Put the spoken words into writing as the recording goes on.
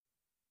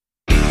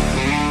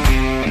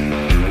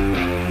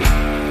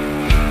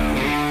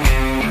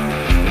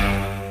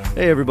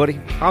Hey everybody,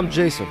 I'm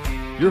Jason,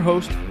 your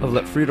host of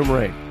Let Freedom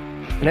Reign,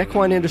 an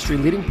equine industry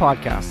leading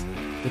podcast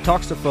that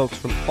talks to folks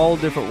from all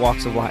different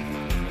walks of life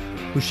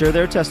who share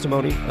their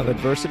testimony of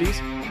adversities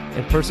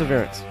and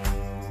perseverance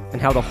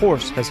and how the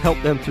horse has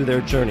helped them through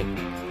their journey.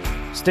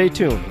 Stay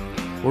tuned.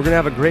 We're going to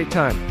have a great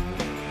time.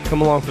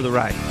 Come along for the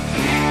ride.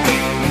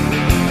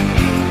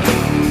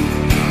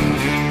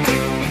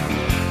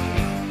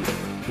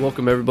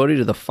 Welcome everybody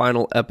to the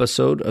final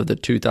episode of the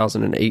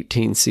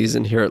 2018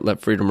 season here at Let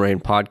Freedom Reign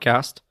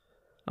podcast.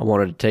 I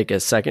wanted to take a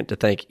second to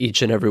thank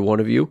each and every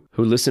one of you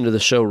who listen to the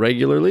show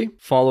regularly,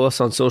 follow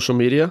us on social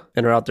media,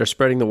 and are out there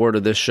spreading the word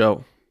of this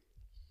show.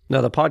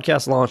 Now, the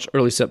podcast launched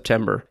early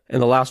September,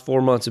 and the last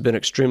 4 months have been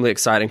extremely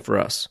exciting for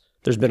us.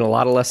 There's been a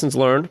lot of lessons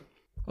learned,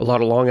 a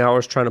lot of long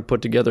hours trying to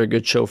put together a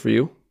good show for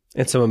you,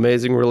 and some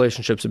amazing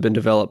relationships have been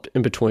developed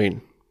in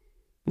between.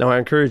 Now, I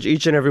encourage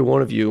each and every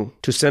one of you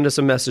to send us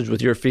a message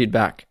with your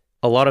feedback.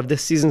 A lot of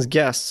this season's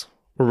guests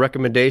were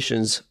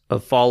recommendations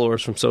of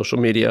followers from social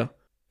media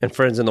and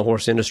friends in the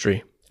horse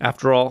industry.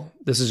 After all,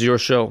 this is your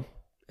show,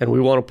 and we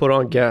want to put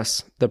on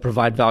guests that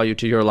provide value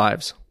to your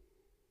lives.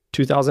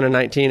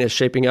 2019 is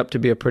shaping up to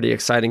be a pretty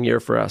exciting year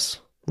for us.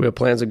 We have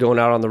plans of going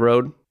out on the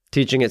road,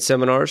 teaching at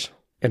seminars,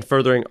 and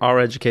furthering our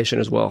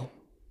education as well.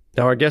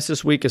 Now, our guest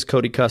this week is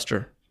Cody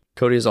Custer.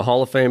 Cody is a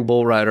Hall of Fame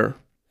bull rider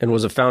and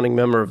was a founding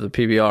member of the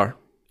PBR.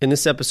 In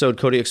this episode,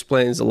 Cody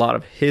explains a lot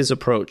of his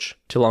approach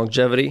to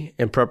longevity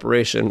and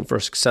preparation for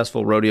a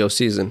successful rodeo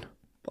season.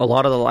 A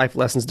lot of the life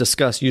lessons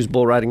discussed use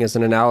bull riding as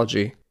an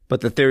analogy, but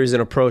the theories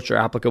and approach are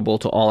applicable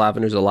to all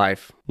avenues of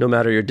life, no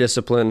matter your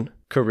discipline,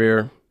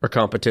 career, or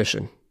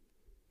competition.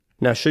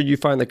 Now, should you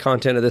find the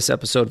content of this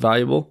episode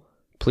valuable,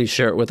 please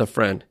share it with a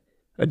friend.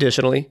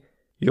 Additionally,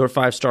 your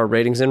 5-star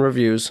ratings and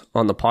reviews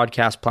on the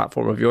podcast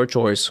platform of your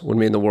choice would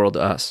mean the world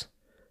to us.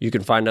 You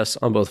can find us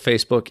on both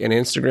Facebook and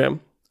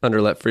Instagram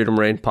under Let Freedom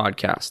Reign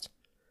Podcast.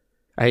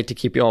 I hate to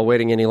keep you all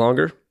waiting any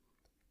longer.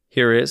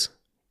 Here is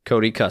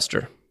Cody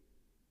Custer.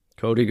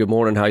 Cody, good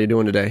morning. How you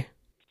doing today?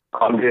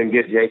 I'm doing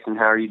good, Jason.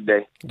 How are you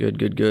today?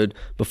 Good.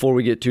 Before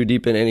we get too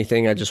deep in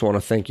anything, I just want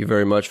to thank you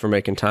very much for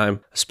making time,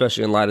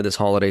 especially in light of this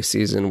holiday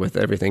season with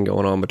everything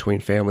going on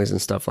between families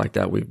and stuff like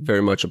that. We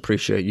very much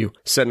appreciate you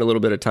setting a little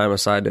bit of time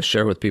aside to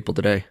share with people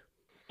today.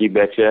 You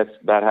betcha. That's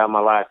about how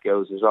my life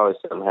goes. There's always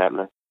something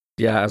happening.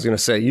 Yeah, I was going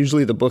to say,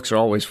 usually the books are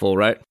always full,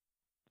 right?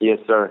 Yes,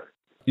 sir.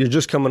 You're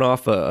just coming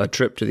off a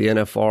trip to the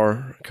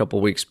NFR a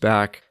couple weeks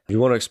back. You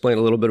want to explain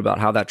a little bit about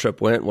how that trip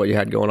went, what you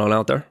had going on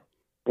out there?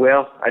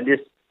 Well,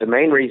 the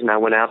main reason I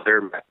went out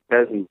there, my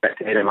cousin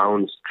Tatum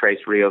owns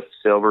Trace Rios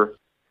Silver,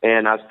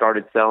 and I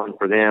started selling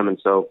for them, and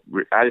so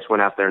I just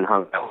went out there and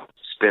hung out,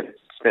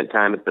 spent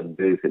time at the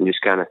booth and just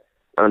kind of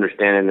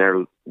understanding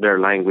their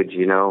language,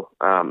 you know.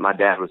 My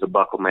dad was a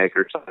buckle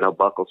maker, so I know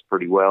buckles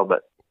pretty well,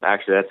 but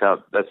actually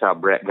that's how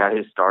Brett got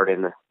his start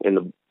in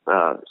the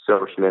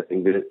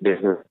silversmithing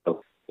business.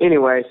 So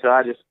anyway, so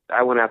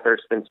I went out there,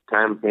 spent some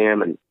time with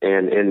him, and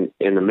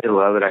in the middle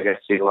of it, I got to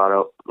see a lot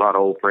of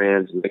old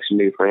friends and make some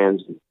new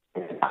friends.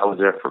 And I was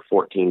there for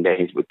 14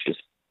 days, which is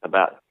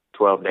about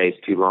 12 days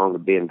too long to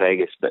be in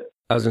Vegas. But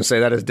I was going to say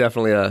that is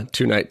definitely a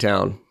 2-night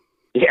town.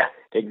 Yeah,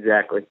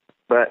 exactly.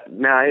 But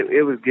no,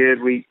 it was good.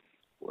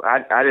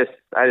 I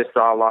just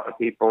saw a lot of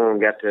people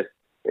and got to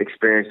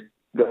experience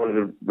going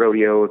to the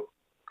rodeo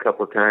a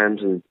couple of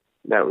times, and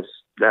that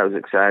was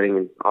exciting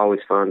and always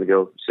fun to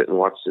go sit and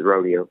watch the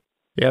rodeo.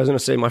 Yeah, I was going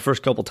to say my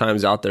first couple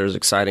times out there is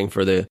exciting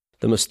for the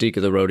mystique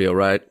of the rodeo,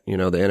 right? You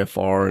know, the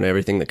NFR and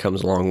everything that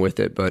comes along with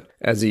it. But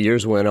as the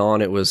years went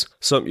on, it was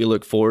something you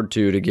look forward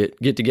to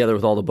get together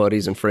with all the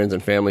buddies and friends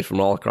and family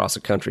from all across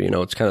the country. You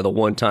know, it's kind of the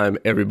one time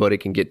everybody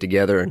can get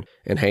together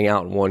and hang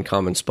out in one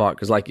common spot.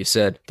 Because like you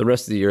said, the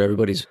rest of the year,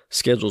 everybody's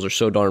schedules are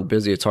so darn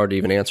busy, it's hard to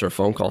even answer a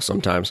phone call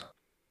sometimes.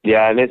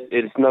 Yeah, and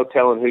it's no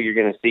telling who you're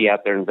going to see out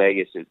there in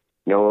Vegas. It's,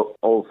 you know,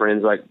 old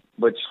friends like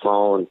Butch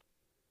Small and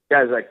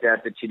guys like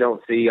that you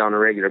don't see on a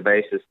regular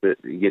basis, that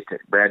you get to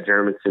Brad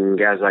Jermanson,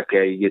 guys like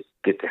that you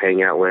get to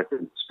hang out with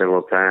and spend a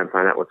little time,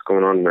 find out what's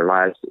going on in their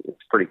lives. It's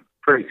pretty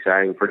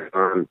exciting, pretty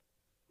fun.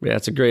 Yeah,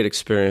 it's a great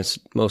experience,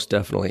 most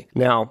definitely.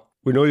 Now,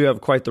 we know you have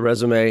quite the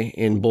resume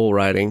in bull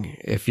riding.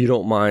 If you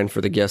don't mind,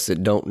 for the guests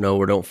that don't know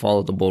or don't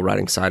follow the bull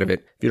riding side of it,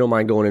 if you don't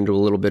mind going into a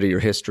little bit of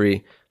your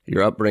history,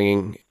 your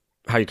upbringing,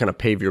 how you kind of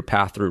pave your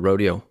path through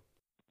rodeo.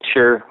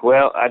 Sure.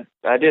 Well, I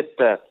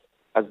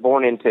was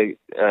born into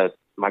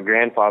my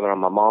grandfather on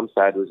my mom's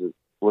side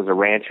was a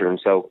rancher, and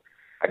so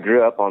I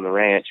grew up on the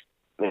ranch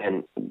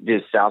and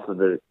just south of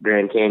the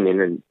Grand Canyon,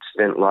 and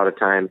spent a lot of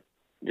time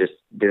just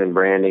doing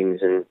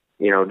brandings and,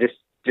 you know, just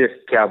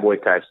cowboy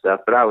type stuff.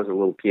 But I was a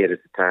little kid at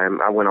the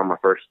time. I went on my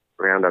first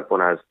roundup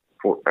when I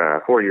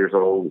was 4 years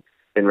old.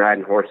 Been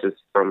riding horses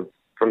from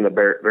the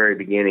very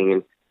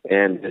beginning,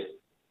 and just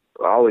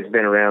always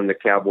been around the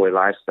cowboy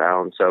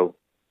lifestyle. And so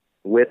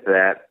with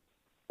that,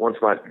 once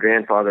my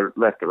grandfather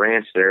left the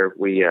ranch there,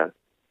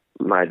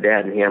 my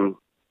dad and him,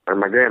 or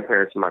my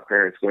grandparents and my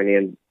parents, went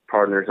in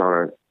partners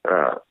on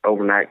a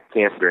overnight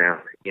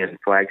campground in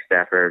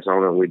Flagstaff,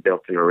 Arizona. We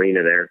built an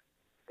arena there.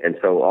 And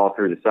so all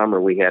through the summer,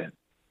 we had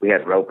we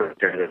had ropers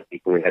during the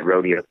week and we had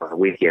rodeos on the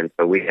weekend.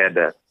 So we had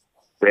a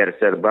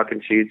set of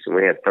bucking chutes and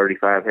we had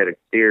 35 head of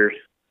steers.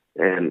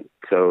 And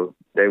so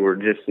they were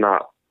just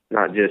not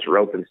just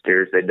roping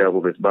steers, they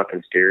doubled as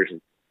bucking steers.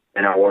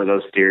 And I wore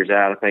those steers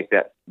out. I think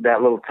that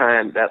little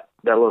time, that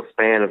little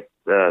span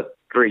of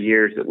 3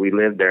 years that we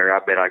lived there, I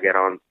bet I got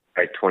on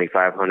like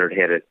 2,500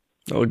 head of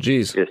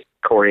just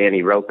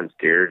Corianti roping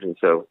steers. And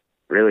so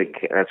really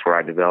that's where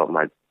I developed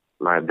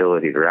my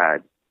ability to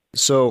ride.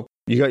 So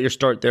you got your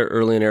start there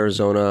early in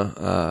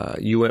Arizona.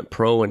 You went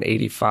pro in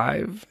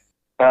 85?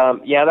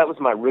 Yeah, that was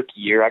my rookie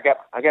year. I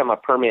got my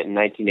permit in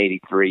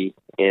 1983,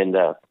 and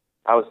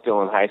I was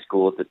still in high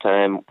school at the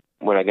time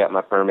when I got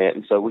my permit,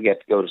 and so we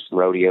got to go to some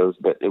rodeos,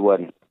 but it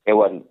wasn't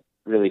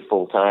really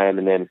full time.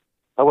 And then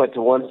I went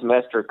to one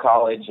semester of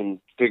college and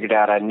figured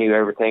out I knew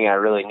everything I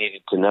really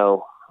needed to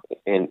know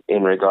in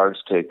regards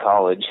to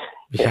college.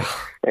 Yeah.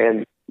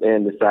 and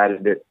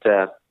decided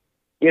that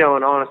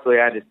and honestly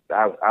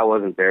I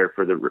wasn't there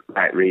for the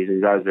right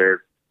reasons. I was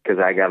there because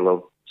I got a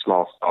little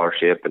small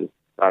scholarship and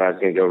thought I was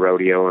going to go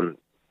rodeo, and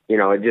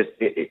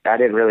I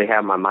didn't really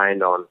have my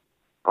mind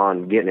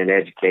on getting an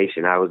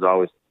education. I was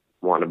always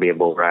wanting to be a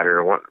bull rider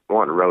or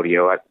wanting to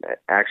rodeo.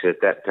 Actually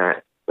at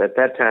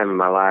that time in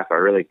my life, I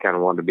really kind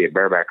of wanted to be a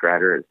bareback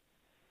rider, and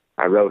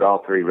I rode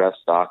all three rough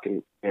stock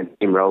and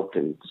team roped.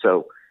 And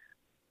so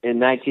in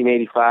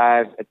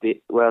 1985, at the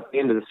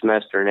end of the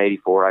semester in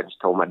 84, I just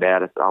told my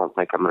dad, I said, I don't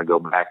think I'm going to go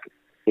back.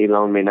 He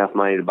loaned me enough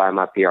money to buy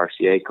my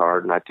PRCA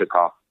card, and I took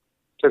off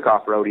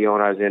rodeo,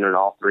 and I was entering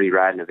all three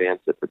riding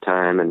events at the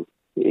time. And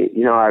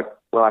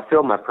I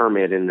filled my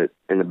permit in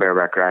the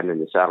bareback riding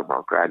and the saddle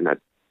bronc riding. I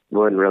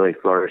wasn't really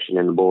flourishing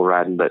in the bull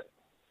riding, but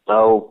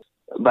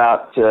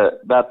about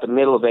the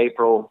middle of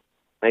April,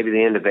 maybe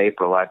the end of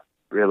April, I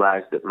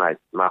realized that my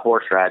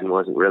horse riding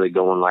wasn't really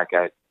going like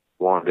I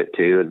wanted it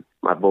to, and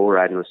my bull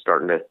riding was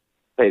starting to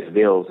pay the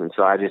bills. And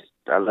so I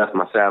left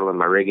my saddle and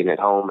my rigging at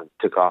home and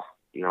took off,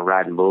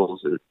 riding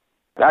bulls. And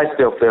I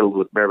still fiddled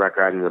with bareback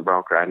riding and the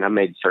bronc riding. I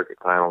made circuit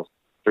finals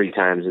 3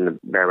 times in the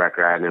bareback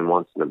riding and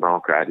once in the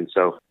bronc riding.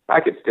 So I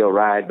could still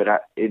ride, but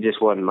it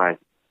just wasn't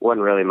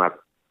really my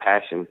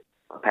passion.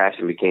 My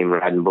passion became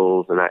riding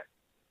bulls. And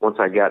once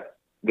I got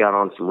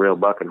on some real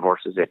bucking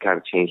horses, that kind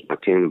of changed my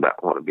tune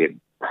about wanting to be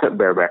a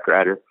bareback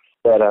rider.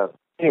 But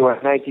anyway,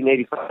 in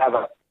 1985,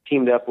 I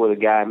teamed up with a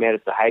guy I met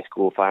at the high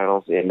school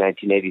finals in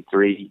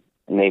 1983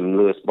 named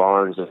Lewis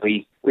Barnes. And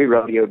we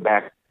rodeoed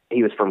back.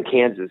 He was from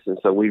Kansas, and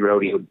so we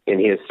rodeoed in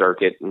his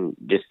circuit and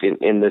just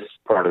in this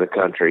part of the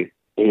country.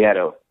 He had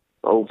a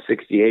old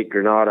 68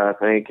 Granada,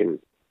 I think, and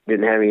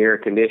didn't have any air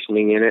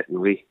conditioning in it, and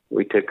we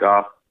took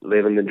off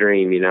living the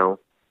dream,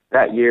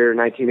 That year,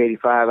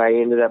 1985, I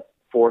ended up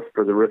 4th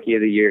for the Rookie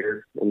of the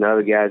Year, and the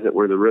other guys that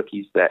were the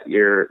rookies that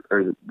year,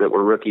 or that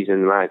were rookies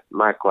in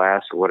my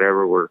class or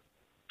whatever, were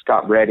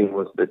Scott Bredding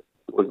was the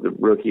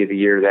Rookie of the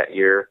Year that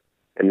year,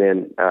 and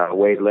then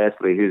Wade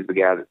Leslie, who's the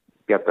guy that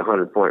got the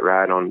 100-point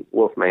ride on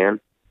Wolfman,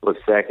 was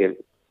second.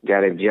 A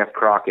guy named Jeff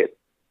Crockett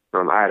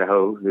from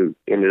Idaho, who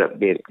ended up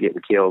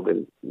getting killed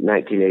in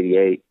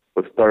 1988,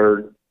 was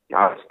third.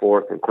 I was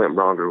fourth, and Clint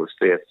Bronger was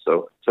fifth.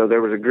 So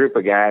there was a group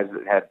of guys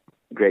that had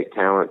great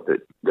talent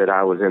that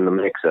I was in the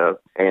mix of,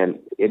 and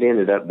it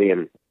ended up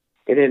being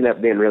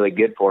really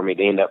good for me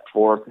to end up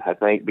fourth, I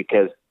think,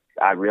 because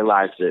I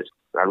realized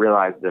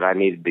that I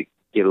needed to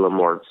get a little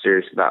more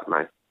serious about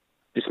my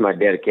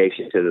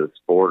dedication to the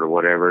sport or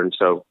whatever. And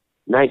so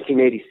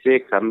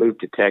 1986, I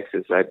moved to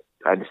Texas.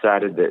 I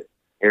decided that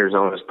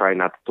Arizona is probably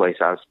not the place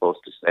I was supposed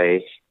to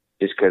stay,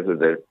 just because of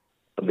the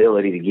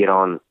ability to get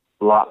on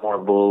a lot more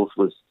bulls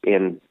was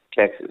in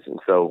Texas. And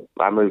so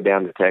I moved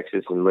down to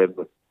Texas and lived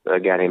with a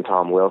guy named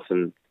Tom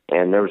Wilson,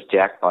 and there was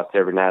jackpots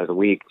every night of the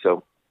week.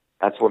 So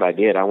that's what I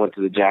did. I went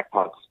to the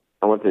jackpots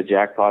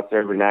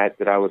every night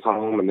that I was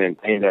home, and then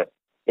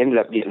ended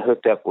up getting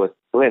hooked up with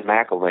Glenn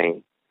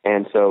McElvain.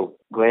 And so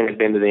Glenn had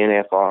been to the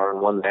NFR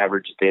and won the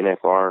average at the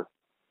NFR,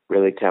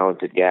 really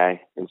talented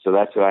guy. And so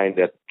that's who I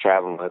ended up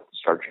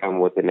started traveling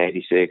with in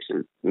 86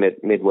 and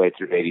midway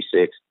through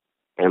 86.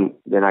 And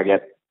then I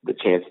got the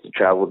chance to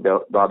travel with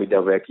Bobby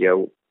Del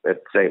Vecchio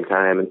at the same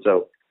time. And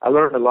so I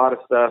learned a lot of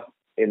stuff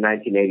in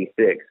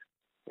 1986.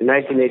 In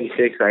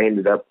 1986, I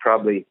ended up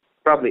probably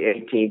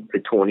 18th to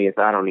 20th.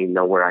 I don't even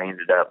know where I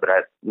ended up, but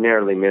I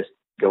narrowly missed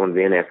going to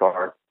the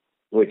NFR,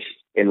 which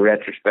in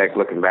retrospect,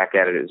 looking back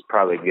at it, is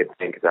probably a good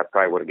thing because I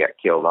probably would have got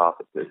killed off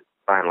at the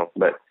finals.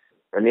 But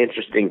an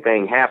interesting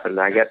thing happened.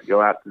 I got to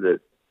go out to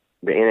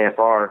the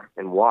NFR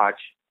and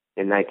watch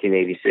in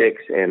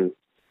 1986, and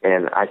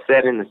I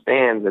sat in the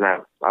stands and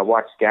I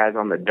watched guys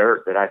on the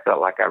dirt that I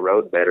felt like I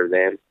rode better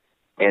than,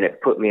 and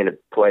it put me in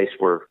a place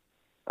where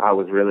I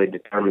was really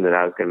determined that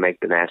I was going to make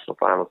the national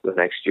finals the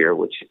next year,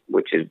 which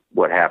is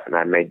what happened.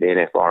 I made the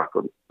NFR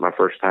for my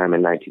first time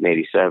in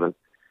 1987,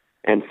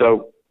 and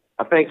so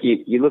I think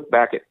you look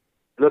back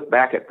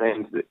at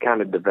things that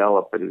kind of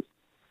develop and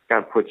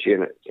kind of put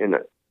you in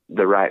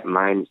the right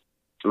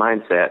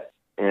mindset,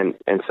 and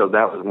so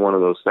that was one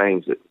of those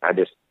things that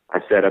I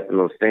sat up in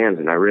those stands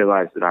and I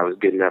realized that I was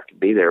good enough to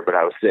be there, but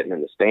I was sitting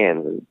in the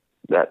stands, and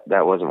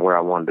that wasn't where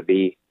I wanted to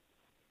be.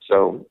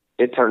 So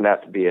it turned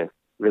out to be a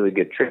really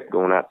good trip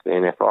going out to the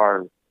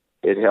NFR. And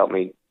it helped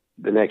me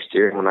the next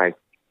year when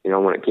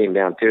when it came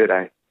down to it.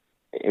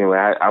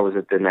 I was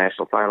at the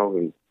national finals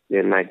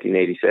in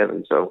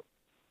 1987. So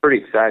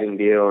pretty exciting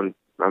deal. And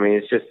I mean,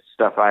 it's just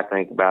stuff I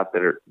think about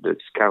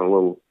that's kind of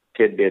little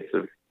tidbits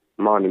of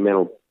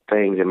monumental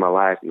things in my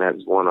life, and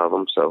that's one of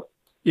them. So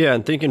yeah,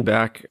 and thinking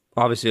back,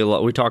 obviously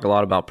we talk a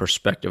lot about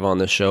perspective on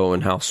this show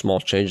and how small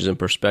changes in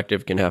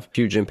perspective can have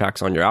huge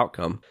impacts on your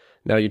outcome.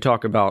 Now you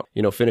talk about,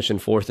 finishing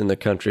fourth in the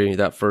country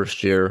that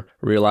first year,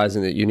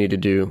 realizing that you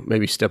need to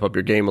maybe step up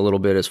your game a little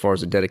bit as far as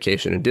the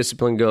dedication and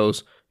discipline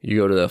goes. You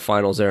go to the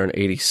finals there in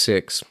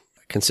 86.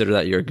 Consider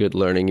that year a good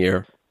learning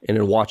year. And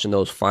in watching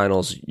those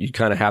finals, you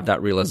kind of have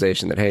that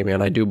realization that, hey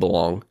man, I do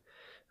belong.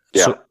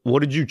 Yeah. So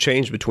what did you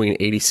change between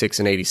 86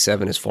 and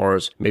 87 as far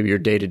as maybe your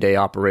day-to-day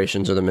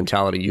operations or the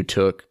mentality you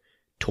took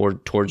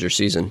towards your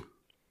season?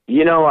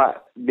 To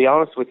be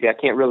honest with you, I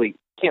can't really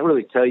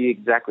tell you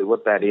exactly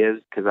what that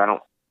is, because I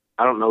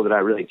don't know that I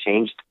really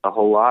changed a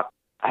whole lot.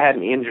 I had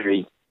an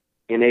injury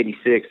in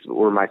 86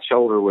 where my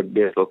shoulder would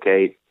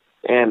dislocate,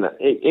 and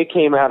it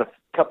came out a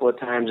couple of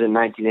times in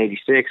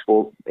 1986.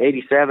 Well,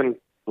 87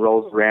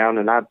 rolls around,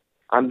 and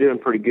I'm doing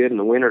pretty good in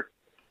the winter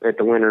at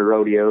the winter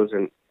rodeos,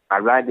 and I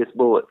ride this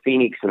bull at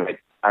Phoenix, and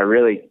I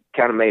really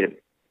kind of made a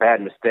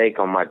bad mistake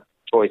on my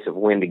choice of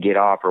when to get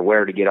off or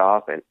where to get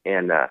off,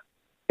 and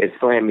it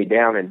slammed me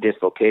down and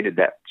dislocated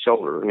that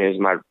shoulder. I mean, it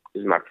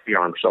was my free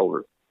arm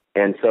shoulder,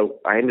 and so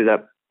I ended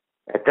up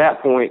at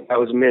that point. I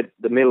was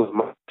the middle of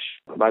March.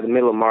 By the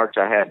middle of March,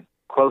 I had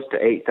close to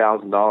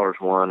 $8,000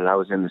 won, and I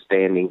was in the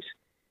standings,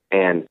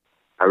 and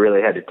I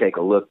really had to take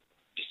a look,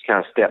 just kind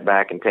of step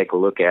back and take a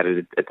look at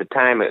it. At the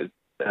time,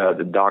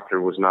 the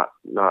doctor was not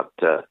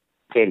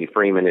Candy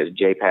Freeman, is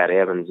J. Pat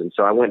Evans. And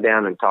so I went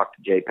down and talked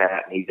to J.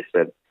 Pat, and he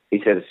said,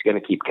 it's going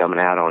to keep coming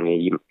out on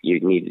you. You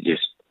need to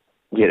just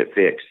get it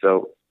fixed.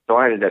 So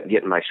I ended up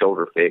getting my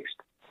shoulder fixed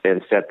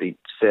and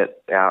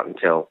set out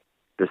until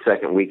the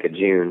second week of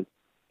June.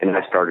 And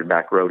I started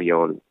back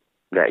rodeoing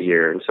that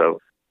year. And so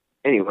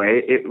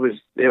anyway, it was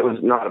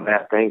not a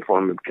bad thing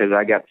for me, because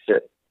I got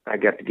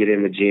to get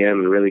in the gym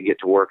and really get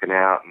to working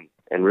out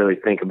and really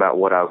think about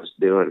what I was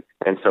doing.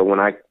 And so when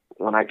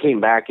I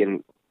came back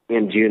in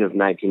June of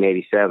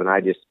 1987, I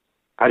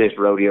just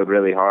rodeoed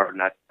really hard,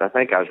 and I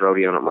think I was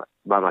rodeoing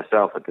by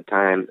myself at the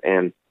time,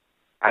 and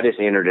I just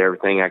entered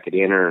everything I could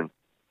enter, and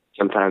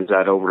sometimes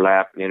I'd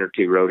overlap and enter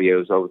 2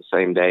 rodeos over the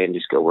same day and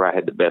just go where I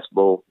had the best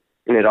bull.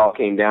 And it all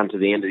came down to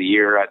the end of the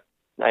year.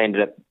 I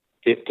ended up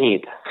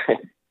 15th,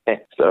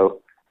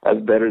 so I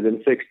was better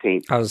than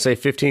 16th. I was going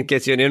to say 15th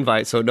gets you an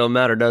invite, so it don't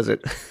matter, does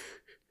it?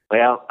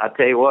 Well, I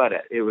tell you what,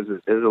 it was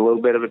a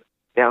little bit of a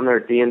down there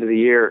at the end of the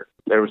year.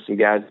 There were some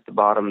guys at the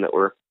bottom that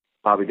were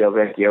Bobby Del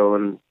Vecchio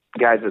and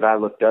guys that I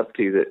looked up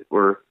to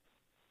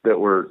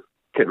that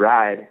could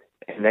ride,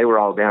 and they were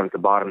all down at the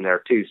bottom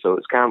there too. So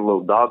it's kind of a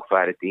little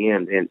dogfight at the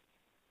end. And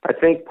I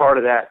think part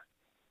of that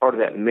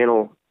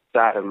mental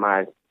side of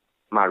my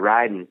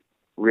riding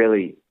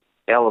really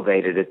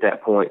elevated at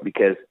that point,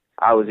 because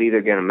I was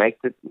either going to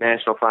make the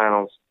national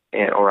finals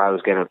or I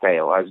was going to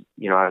fail. I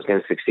was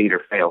going to succeed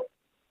or fail.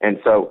 And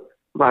so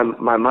my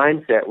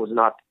mindset was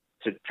not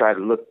to try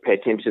to pay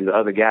attention to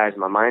other guys.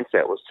 My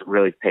mindset was to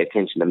really pay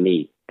attention to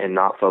me and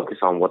not focus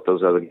on what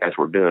those other guys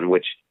were doing,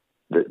 which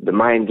the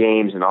mind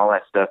games and all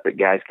that stuff that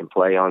guys can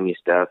play on you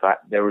stuff.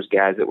 There was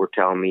guys that were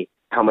telling me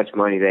how much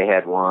money they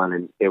had won,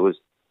 and they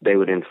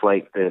would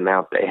inflate the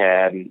amount they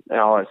had and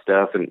all that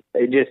stuff. And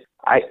I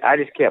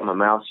just kept my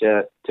mouth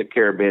shut, took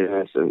care of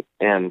business.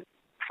 And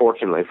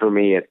fortunately for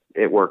me,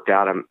 it worked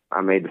out.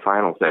 I made the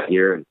finals that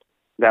year, and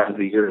that was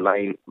the year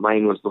Lane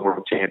was the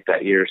world champ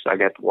that year. So I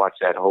got to watch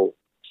that whole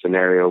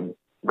scenario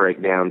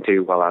break down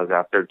too while I was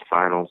out there at the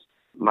finals.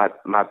 My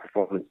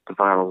performance at the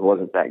finals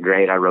wasn't that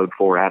great. I rode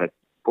 4 out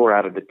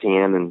of the 10,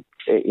 and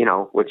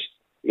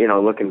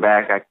looking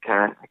back, I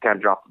kind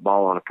of dropped the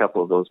ball on a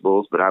couple of those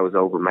bulls, but I was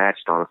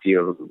overmatched on a few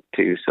of them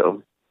too.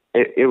 So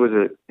it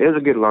was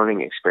a good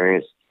learning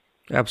experience.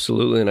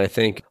 Absolutely. And I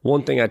think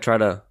one thing I try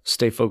to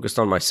stay focused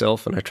on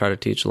myself, and I try to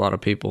teach a lot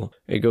of people,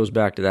 it goes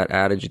back to that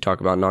adage you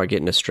talk about not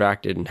getting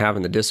distracted and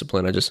having the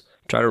discipline. I just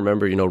try to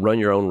remember, run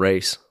your own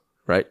race,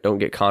 right? Don't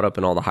get caught up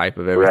in all the hype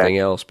of everything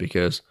else,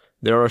 because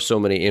there are so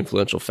many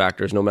influential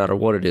factors, no matter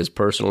what it is,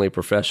 personally,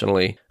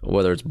 professionally,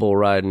 whether it's bull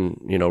riding,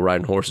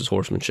 riding horses,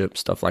 horsemanship,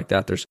 stuff like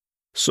that. There's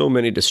so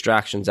many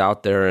distractions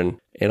out there, and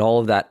all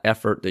of that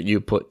effort that you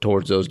put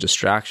towards those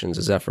distractions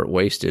is effort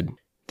wasted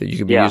that you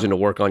could be using to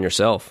work on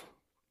yourself.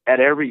 At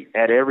every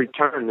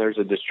turn, there's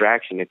a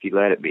distraction if you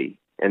let it be,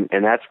 and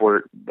that's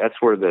where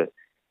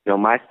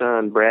my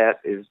son Brett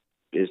is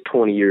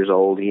 20 years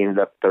old. He ended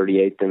up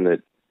 38th in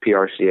the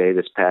PRCA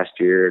this past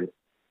year, and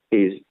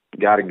he's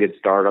got a good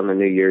start on the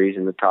new year. He's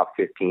in the top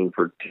 15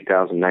 for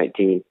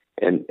 2019,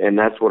 and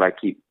that's what I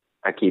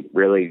keep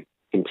really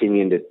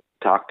continuing to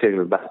talk to him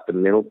about, the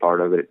mental part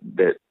of it,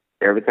 that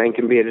everything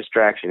can be a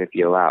distraction if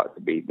you allow it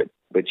to be,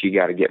 but you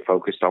got to get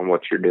focused on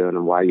what you're doing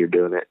and why you're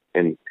doing it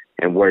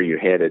and where you're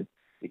headed.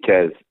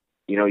 Because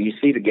you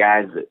see the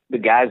guys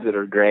that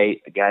are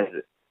great, the guys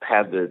that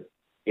have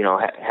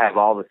have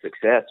all the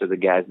success are the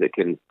guys that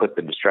can put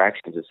the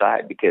distractions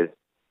aside, because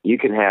you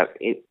can have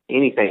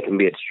anything can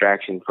be a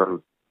distraction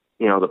from,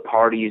 the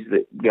parties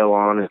that go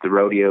on at the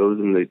rodeos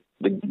and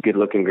the good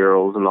looking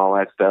girls and all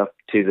that stuff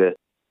to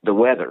the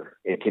weather.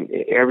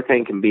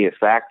 Everything can be a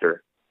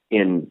factor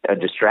in a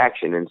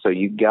distraction. And so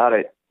you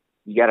gotta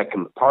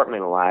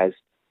compartmentalize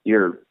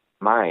your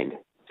mind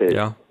to,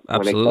 yeah,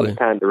 absolutely. When it comes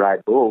time to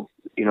ride bulls,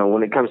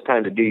 when it comes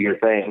time to do your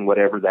thing,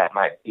 whatever that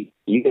might be,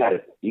 you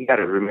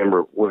gotta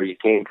remember where you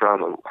came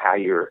from and how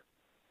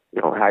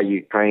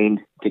you trained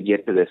to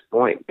get to this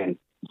point.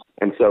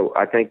 And so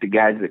I think the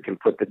guys that can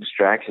put the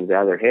distractions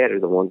out of their head are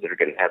the ones that are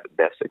going to have the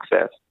best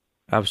success.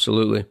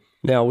 Absolutely.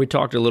 Now, we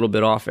talked a little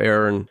bit off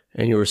air, and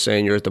you were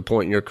saying you're at the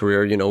point in your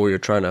career, where you're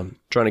trying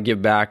to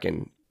give back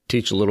and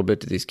teach a little bit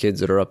to these kids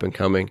that are up and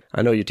coming.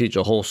 I know you teach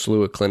a whole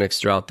slew of clinics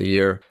throughout the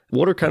year.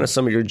 What are kind of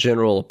some of your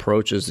general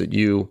approaches that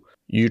you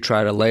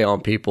try to lay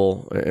on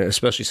people,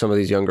 especially some of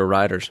these younger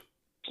riders?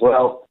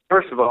 Well,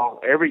 first of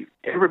all,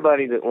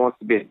 everybody that wants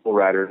to be a bull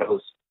rider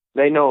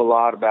they know a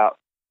lot about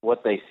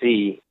what they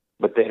see,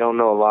 but they don't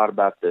know a lot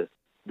about the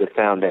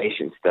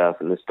foundation stuff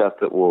and the stuff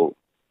that will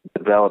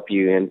develop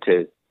you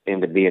into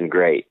being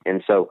great.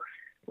 And so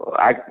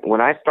when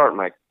I start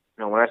my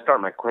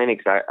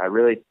clinics, I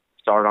really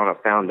start on a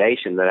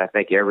foundation that I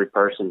think every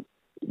person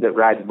that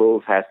rides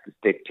bulls has to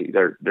stick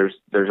to.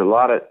 There's a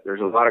lot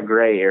of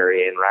gray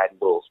area in riding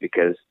bulls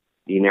because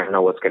you never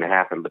know what's going to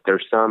happen, but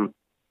there's some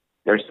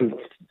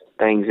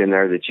things in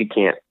there that you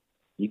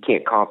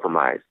can't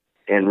compromise.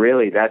 And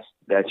really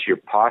that's your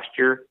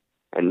posture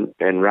and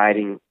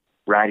riding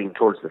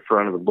towards the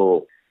front of the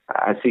bull.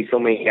 I see so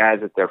many guys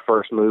that their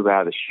first move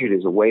out of the chute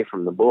is away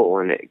from the bull,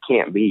 and it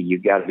can't be.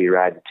 You've got to be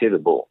riding to the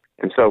bull.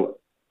 And so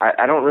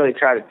I don't really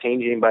try to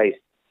change anybody's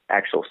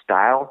actual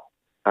style.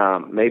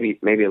 Maybe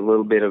a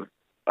little bit of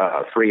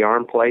free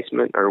arm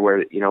placement, or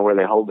where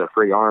they hold their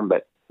free arm,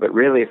 but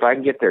really, if I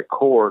can get their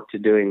core to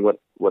doing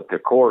what their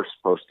core is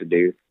supposed to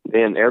do,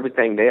 then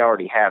everything they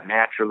already have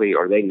naturally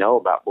or they know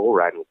about bull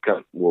riding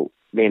will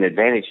be an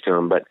advantage to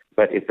them. But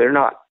if they're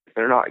not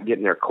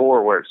getting their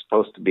core where it's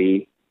supposed to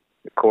be,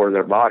 the core of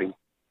their body,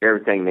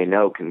 everything they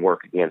know can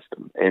work against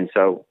them. And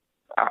so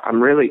I'm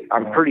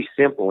pretty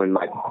simple in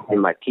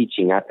my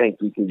teaching. I think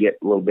you can get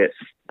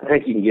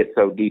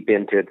so deep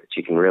into it that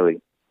you can really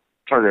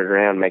turn it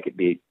around, make it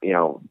be,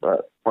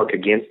 work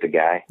against the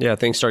guy. Yeah,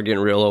 things start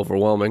getting real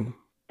overwhelming.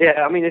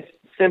 Yeah, I mean,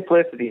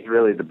 simplicity is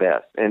really the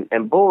best.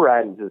 And bull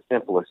riding is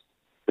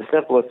the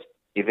simplest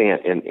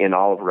event in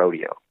all of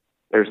rodeo.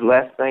 There's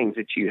less things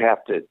that you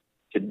have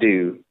to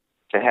do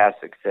to have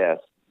success.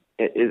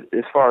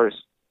 As far as,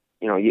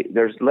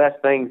 there's less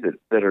things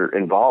that are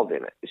involved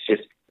in it. It's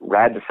just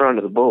ride the front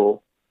of the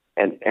bull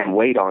and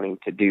wait on him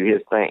to do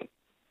his thing.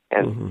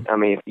 And I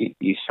mean, if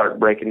you start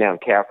breaking down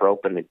calf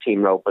roping and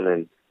team roping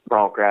and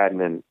bronc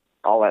riding and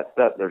all that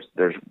stuff,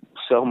 there's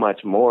so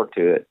much more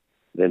to it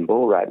than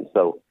bull riding.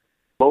 So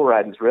bull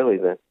riding is really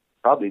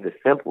probably the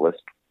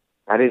simplest.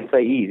 I didn't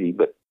say easy,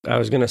 but I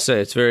was going to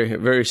say it's very,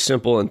 very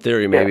simple in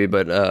theory, maybe,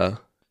 but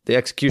the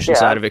execution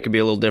side of it could be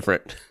a little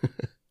different.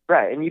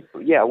 Right, and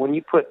when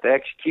you put the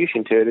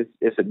execution to it,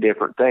 it's a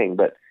different thing.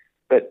 But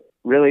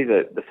really,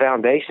 the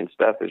foundation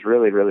stuff is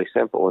really, really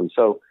simple. And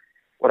so,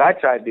 what I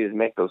try to do is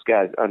make those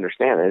guys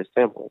understand that it's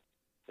simple.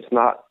 It's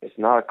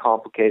not a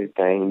complicated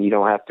thing, and you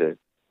don't have to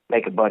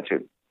make a bunch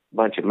of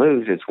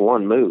moves. It's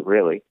one move,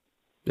 really.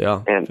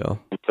 Yeah. And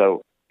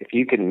so, if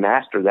you can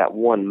master that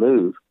one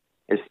move,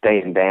 is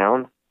staying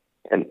down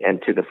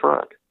and to the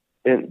front,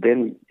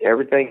 then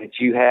everything that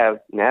you have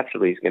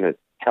naturally is going to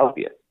help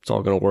you. It's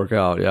all going to work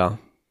out. Yeah.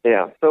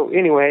 Yeah. So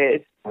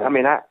anyway,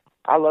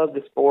 I love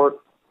the sport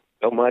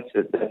so much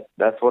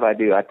that's what I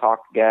do. I talk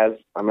to guys.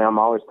 I mean, I'm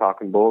always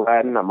talking bull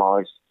riding. I'm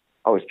always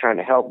trying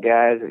to help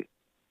guys. And,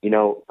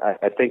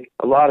 I think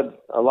a lot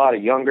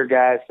of younger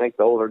guys think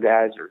the older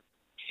guys are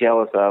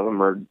jealous of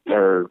them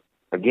or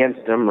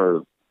against them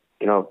or,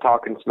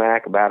 talking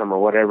smack about them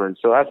or whatever. And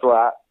so that's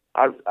why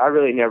I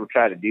really never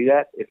try to do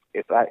that.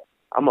 If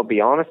I'm going to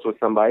be honest with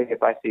somebody.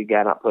 If I see a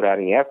guy not put out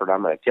any effort,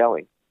 I'm going to tell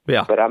him.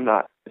 Yeah. But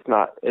it's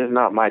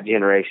not my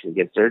generation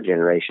against their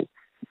generation.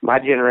 My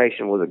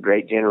generation was a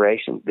great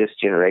generation. This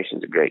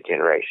generation's a great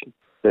generation.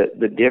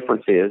 The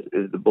difference is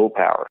the bull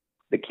power.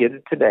 The kids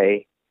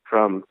today,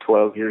 from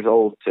 12 years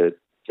old to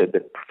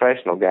the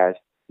professional guys,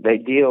 they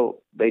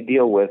deal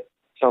with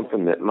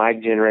something that my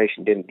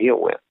generation didn't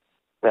deal with.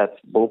 That's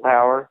bull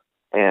power,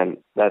 and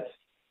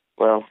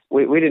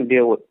we didn't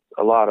deal with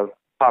a lot of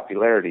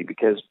popularity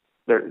because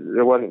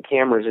there wasn't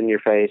cameras in your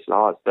face and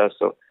all that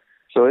stuff.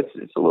 So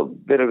it's a little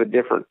bit of a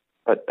different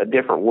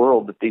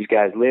world that these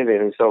guys live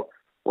in. And so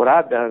what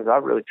I've done is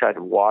I've really tried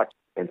to watch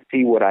and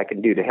see what I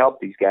can do to help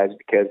these guys,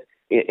 because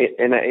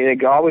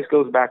it always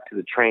goes back to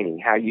the training.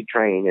 How you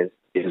train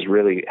is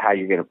really how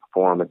you're going to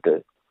perform at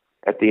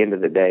the end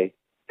of the day.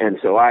 And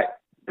so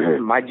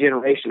my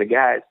generation of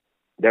guys,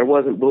 there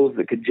wasn't bulls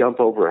that could jump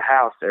over a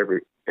house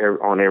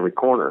on every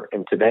corner.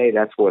 And today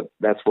that's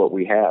what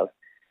we have.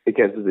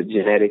 because of the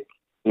genetic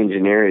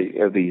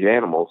engineering of these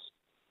animals.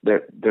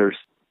 There's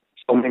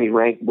so many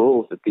ranked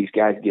bulls that these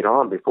guys get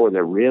on before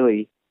they're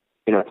really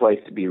in a place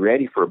to be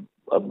ready for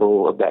a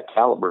bull of that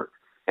caliber.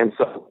 And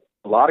so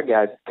a lot of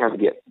guys kind of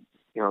get,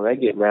 they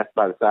get left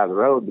by the side of the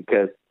road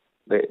because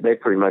they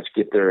pretty much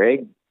get their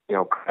egg,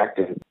 cracked,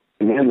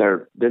 and then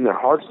their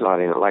heart's not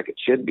in it like it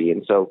should be.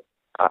 And so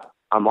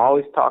I'm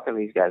always talking to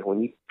these guys,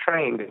 when you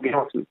train, get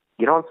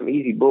on some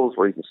easy bulls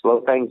where you can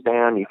slow things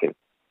down.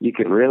 You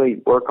can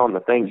really work on the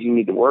things you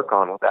need to work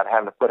on without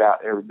having to put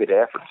out every bit of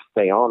effort to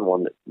stay on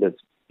one that's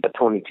a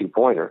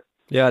 22-pointer.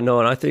 Yeah, no,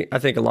 and I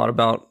think a lot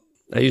about,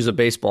 I use a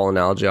baseball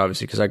analogy,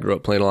 obviously, because I grew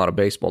up playing a lot of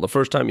baseball. The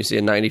first time you see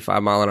a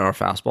 95-mile-an-hour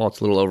fastball, it's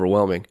a little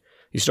overwhelming.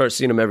 You start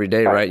seeing them every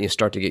day, right? And you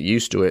start to get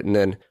used to it. And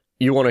then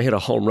you want to hit a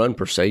home run,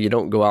 per se. You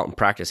don't go out and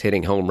practice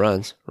hitting home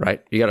runs,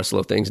 right? You got to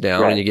slow things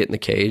down, and you get in the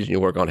cage, and you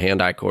work on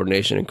hand-eye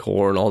coordination and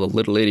core and all the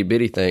little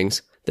itty-bitty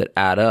things that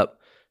add up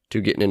to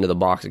getting into the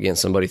box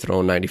against somebody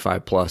throwing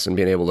 95-plus and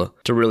being able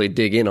to really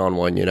dig in on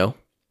one,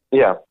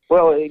 Yeah.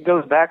 Well, it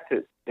goes back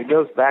to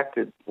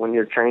when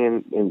you're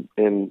training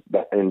in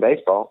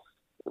baseball.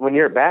 When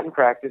you're at batting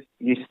practice,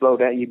 you slow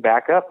down, you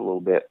back up a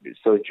little bit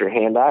so that your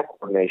hand-eye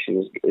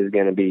coordination is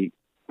going to be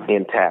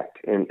intact.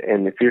 And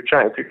if you're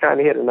trying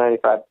to hit a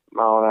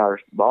 95-mile-an-hour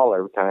ball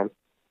every time,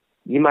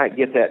 you might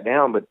get that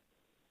down,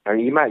 or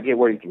you might get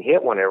where you can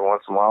hit one every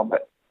once in a while,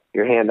 but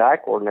your hand-eye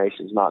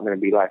coordination is not going to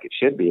be like it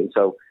should be. And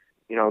so,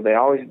 they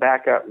always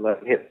back up and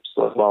let them hit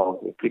slow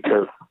balls.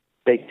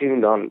 Stay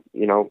tuned on,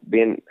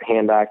 being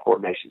hand-eye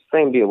coordination.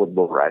 Same deal with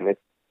bull riding.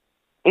 It's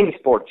any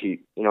sport,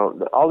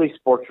 all these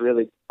sports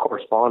really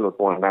correspond with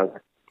one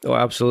another. Oh,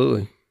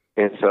 absolutely.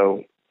 And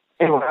so,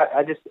 anyway,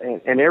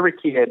 and every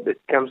kid that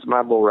comes to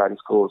my bull riding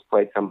school has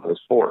played some of the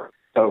sport.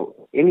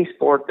 So any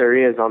sport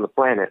there is on the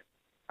planet,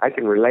 I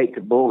can relate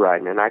to bull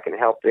riding, and I can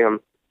help them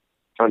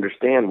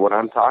understand what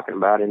I'm talking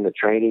about in the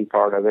training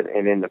part of it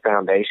and in the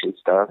foundation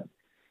stuff.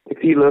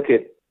 If you look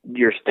at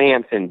your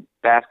stance in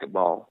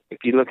basketball, if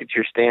you look at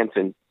your stance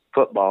in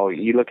football,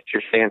 you look at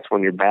your stance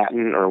when you're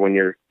batting or when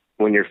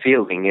you're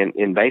fielding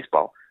in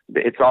baseball,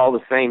 it's all the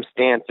same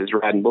stance as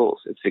riding bulls.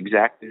 It's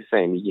exactly the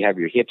same. You have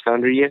your hips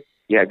under you,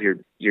 you have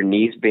your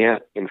knees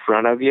bent in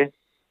front of you,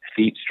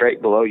 feet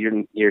straight below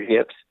your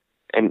hips,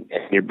 and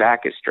your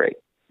back is straight.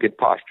 Good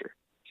posture.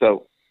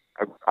 So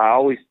I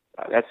always,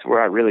 that's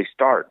where I really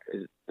start,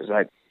 is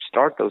I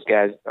start those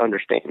guys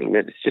understanding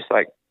that it's just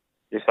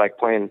like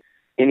playing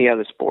any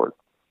other sport.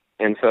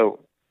 And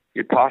so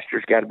your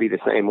posture's got to be the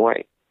same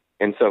way.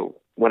 And so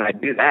when I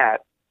do that,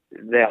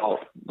 they'll,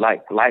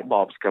 like, light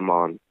bulbs come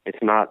on.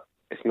 It's not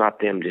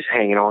them just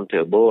hanging on to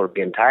a bull or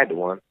being tied to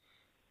one.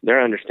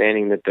 They're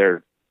understanding that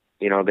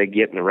they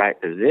get in the right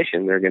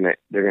position, they're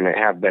gonna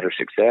have better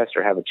success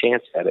or have a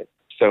chance at it.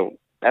 So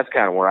that's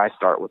kind of where I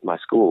start with my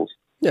schools.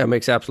 Yeah, it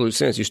makes absolute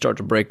sense. You start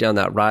to break down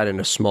that ride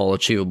into small,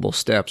 achievable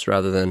steps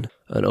rather than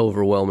an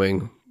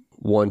overwhelming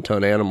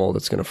 1-ton animal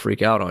that's going to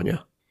freak out on you.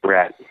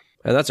 Right.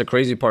 And that's a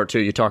crazy part, too.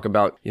 You talk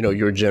about,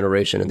 your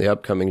generation and the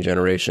upcoming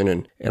generation.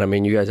 And I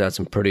mean, you guys had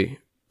some pretty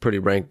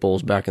ranked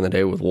bulls back in the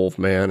day with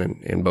Wolfman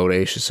and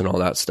Bodacious and all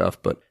that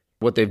stuff. But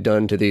what they've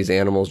done to these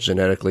animals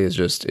genetically is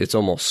just, it's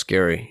almost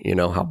scary,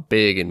 how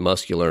big and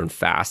muscular and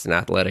fast and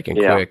athletic and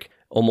quick.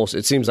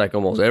 It seems like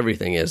almost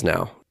everything is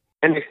now.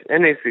 And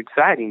it's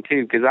exciting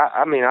too, because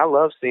I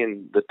love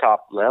seeing the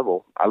top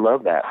level. I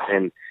love that,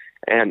 and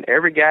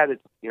every guy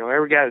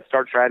that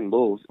starts riding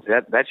bulls,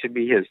 that should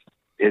be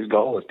his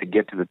goal, is to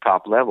get to the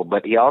top level.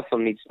 But he also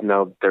needs to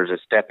know that there's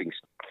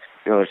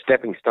there's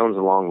stepping stones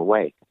along the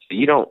way.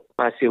 So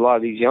I see a lot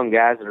of these young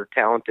guys that are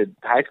talented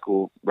high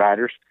school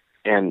riders,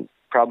 and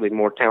probably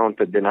more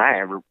talented than I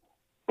ever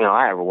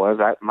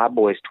was. My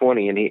boy's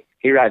 20, and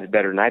he rides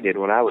better than I did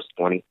when I was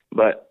 20,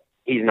 but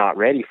he's not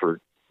ready for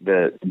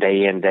the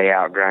day in, day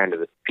out grind of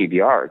the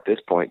PBR at this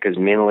point, because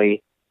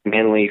mentally,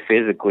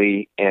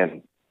 physically,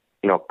 and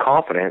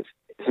confidence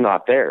is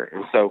not there.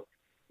 And so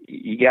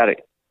you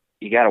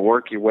gotta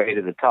work your way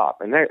to the top.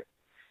 And there,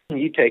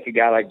 you take a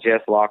guy like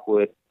Jess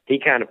Lockwood, he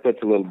kind of puts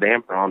a little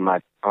damper on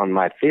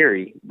my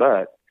theory,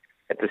 but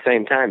at the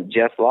same time,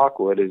 Jess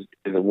Lockwood is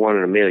a 1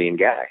 in a million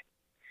guy.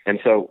 And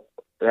so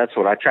that's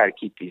what I try to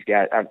keep these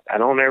guys. I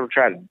don't ever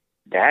try to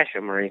dash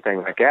them or anything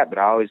like that, but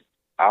I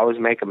always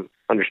make them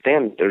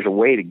understand that there's a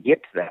way to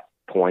get to that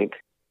point,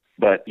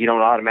 but you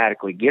don't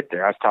automatically get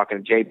there. I was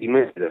talking to JB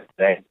Moon the other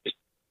day, just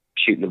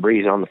shooting the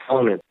breeze on the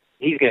phone, and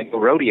he's going to go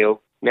rodeo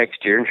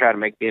next year and try to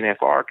make the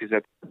NFR,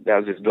 because that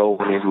was his goal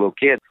when he was a little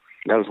kid.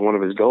 That was one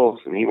of his goals,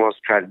 and he wants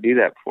to try to do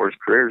that before his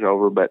career's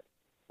over. But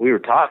we were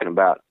talking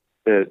about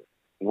the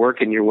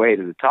working your way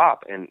to the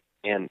top, and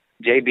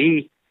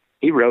JB,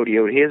 he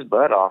rodeoed his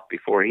butt off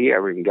before he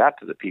ever even got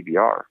to the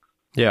PBR.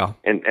 Yeah.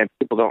 And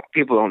people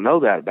don't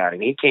know that about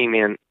him. He came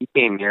in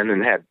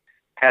and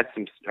had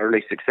some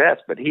early success,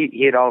 but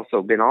he had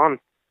also been on,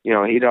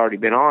 he'd already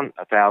been on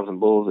 1,000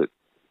 bulls at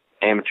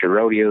amateur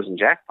rodeos and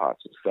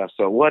jackpots and stuff.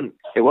 So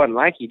it wasn't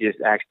like he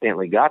just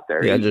accidentally got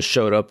there. Yeah, just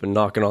showed up and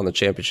knocking on the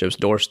championship's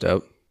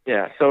doorstep.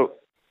 Yeah. So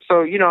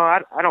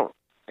I don't,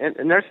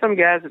 and there's some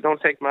guys that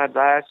don't take my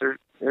advice.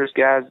 There's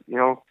guys,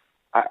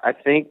 I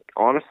think,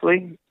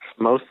 honestly,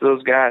 most of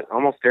those guys,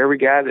 almost every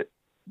guy that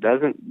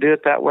doesn't do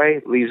it that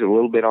way leaves a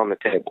little bit on the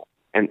table.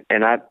 And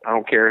I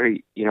don't care who,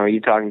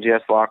 you talking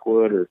Jess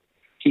Lockwood or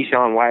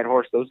Keyshawn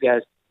Whitehorse, those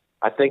guys,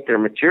 I think their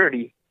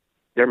maturity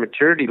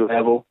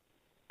level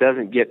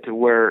doesn't get to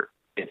where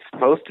it's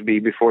supposed to be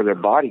before their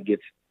body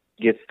gets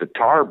the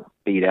tar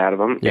beat out of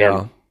them.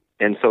 Yeah.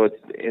 And so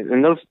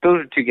those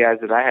are two guys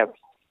that I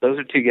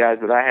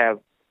have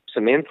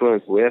some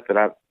influence with, that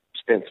I've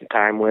spent some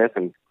time with,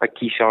 and like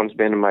Keyshawn's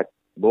been in my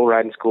bull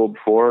riding school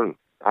before, and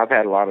I've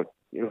had a lot of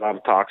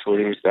talks with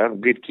him and stuff.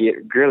 Good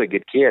kid, really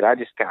good kid. I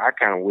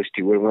kind of wished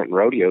he would have went and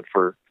rodeoed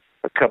for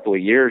a couple of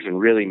years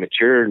and really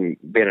matured and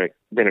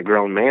been a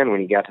grown man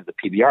when he got to the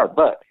PBR.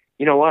 But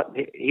you know what?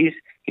 He's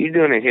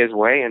doing it his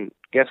way, and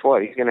guess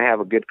what? He's going to have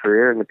a good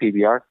career in the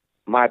PBR.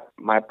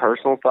 My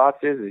personal thoughts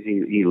is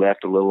he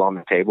left a little on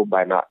the table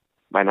by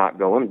not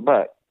going,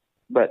 but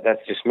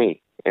that's just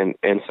me, and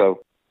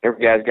so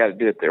every guy's got to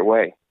do it their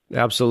way.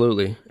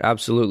 Absolutely.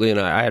 And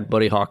I had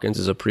Buddy Hawkins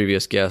as a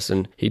previous guest,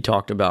 and he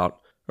talked about,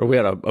 or we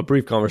had a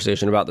brief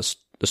conversation about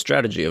the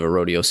strategy of a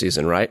rodeo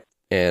season, right?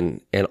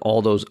 And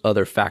all those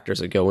other factors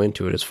that go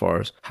into it, as far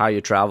as how you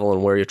travel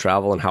and where you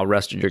travel and how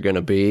rested you're going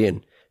to be,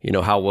 and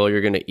how well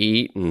you're going to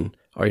eat, and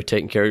are you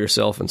taking care of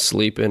yourself and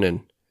sleeping,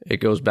 and it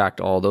goes back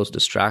to all those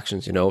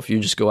distractions. If you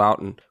just go out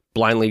and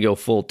blindly go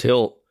full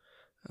tilt,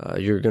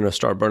 you're going to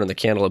start burning the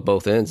candle at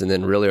both ends. And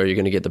then really, are you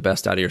going to get the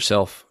best out of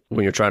yourself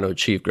when you're trying to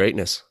achieve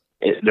greatness?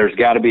 There's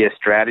got to be a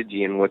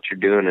strategy in what you're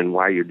doing and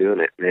why you're doing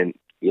it. And,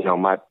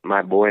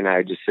 my boy and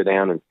I just sit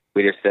down, and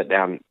we just sat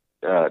down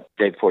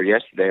day before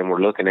yesterday, and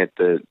we're looking at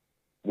the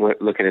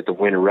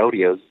winter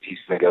rodeos he's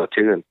going to go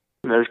to. And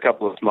there's a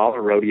couple of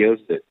smaller rodeos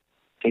that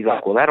he's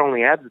like, well, that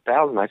only adds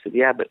 $1,000. I said,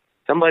 yeah, but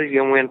somebody's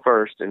going to win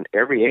first, and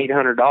every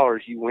 $800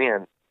 you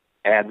win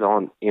adds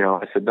on.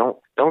 I said,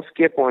 don't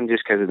skip one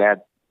just because it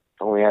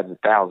only adds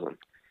 $1,000.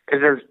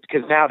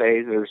 Because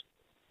nowadays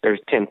there's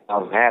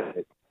 10,000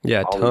 added.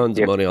 Yeah, tons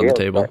of money on the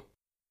table.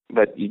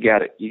 But you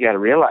got to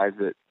realize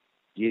that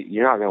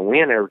you're not going to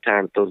win every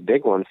time with those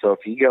big ones. So if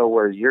you go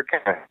where you're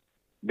kind of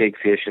big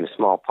fish in a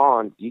small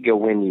pond, you go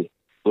win you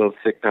a little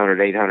 $600,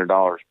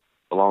 $800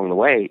 along the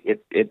way.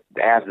 It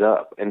adds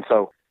up, and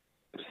so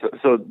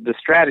the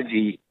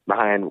strategy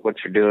behind what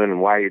you're doing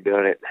and why you're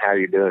doing it and how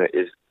you're doing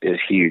it is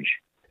huge.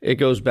 It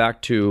goes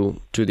back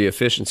to the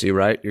efficiency,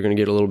 right? You're going to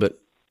get a little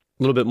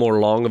bit more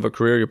long of a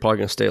career. You're probably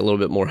going to stay a little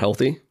bit more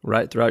healthy,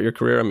 right, throughout your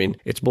career. I mean,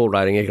 it's bull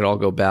riding. It can all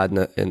go bad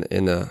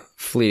in a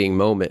fleeting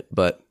moment,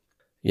 but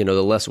the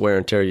less wear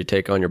and tear you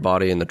take on your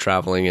body and the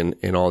traveling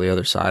and all the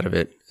other side of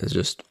it is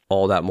just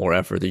all that more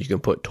effort that you can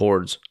put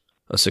towards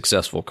a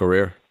successful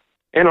career.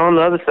 And on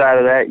the other side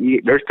of that,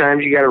 there's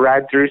times you got to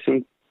ride through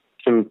some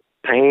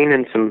pain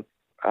and some.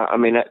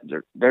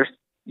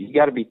 You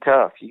got to be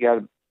tough. You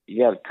got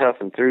to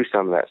toughen through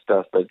some of that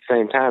stuff. But at the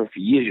same time, if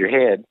you use your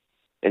head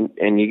and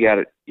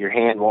your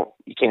hand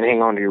you can't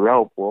hang on to your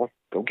rope. Well,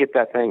 go get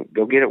that thing.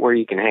 Go get it where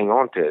you can hang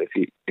on to it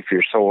if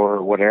you're sore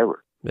or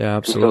whatever. Yeah,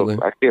 absolutely.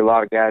 So I see a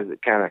lot of guys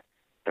that kind of.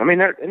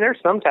 There's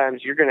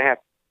sometimes you're gonna have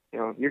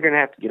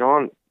to get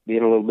on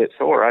being a little bit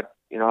sore.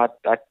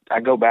 I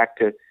go back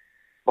to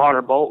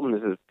Bonner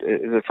Bolton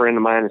is a friend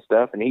of mine and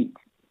stuff, and he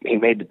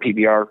made the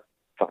PBR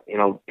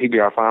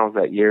finals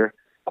that year,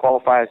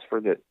 qualifies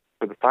for the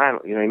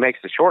final. He makes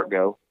the short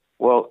go.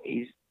 Well,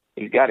 he's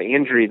got an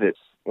injury that's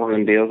one of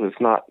them deals.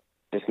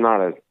 It's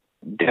not a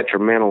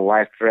detrimental,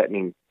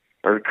 life-threatening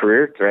or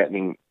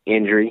career-threatening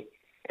injury,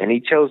 and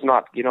he chose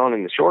not to get on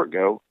in the short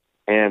go.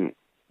 And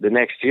the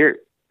next year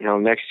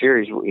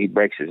he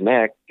breaks his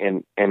neck,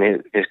 and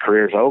his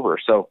career's over.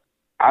 So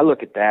I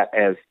look at that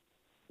as,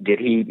 did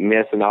he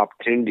miss an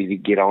opportunity to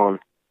get on?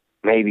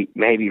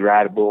 Maybe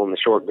ride a bull in the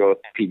short go at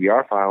the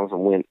PBR finals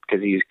and win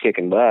because he was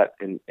kicking butt.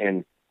 And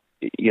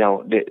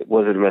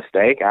was it a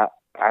mistake?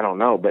 I don't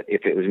know. But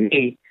if it was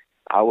me,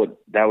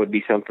 that would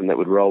be something that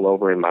would roll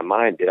over in my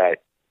mind. Did I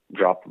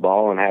drop the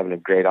ball and having a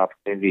great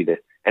opportunity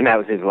and that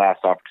was his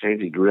last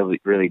opportunity to really,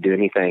 really do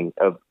anything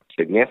of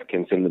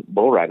significance in the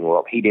bull riding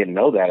world. He didn't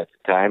know that at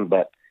the time,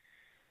 but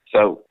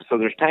so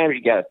there's times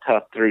you got to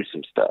tough through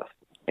some stuff.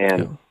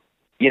 And,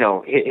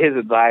 his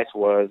advice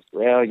was,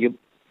 well, you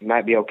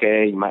might be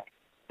okay.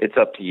 It's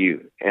up to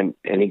you. And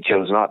he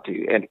chose not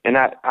to. And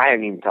I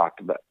haven't even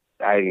talked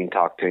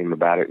to him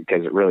about it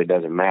because it really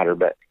doesn't matter.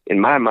 But in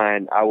my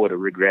mind, I would have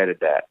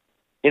regretted that.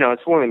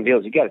 It's one of them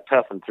deals. You got to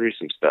toughen through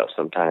some stuff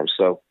sometimes.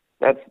 So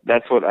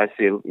that's what I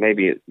see.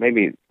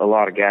 Maybe a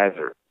lot of guys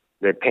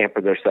they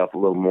pamper themselves a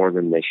little more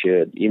than they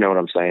should. You know what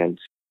I'm saying?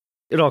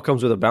 It all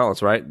comes with a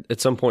balance, right? At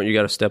some point, you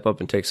got to step up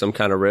and take some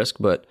kind of risk.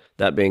 But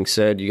that being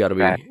said, you got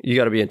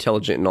to be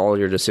intelligent in all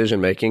your decision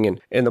making.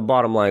 And the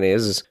bottom line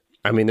is,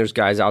 there's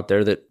guys out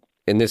there that,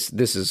 and this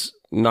is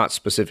not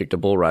specific to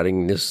bull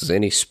riding. This is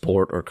any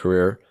sport or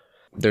career.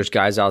 There's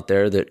guys out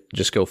there that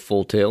just go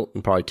full tilt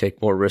and probably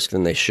take more risk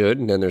than they should.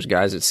 And then there's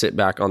guys that sit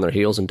back on their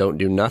heels and don't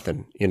do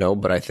nothing,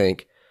 But I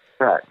think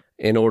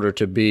in order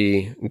to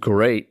be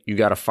great, you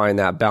got to find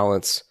that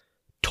balance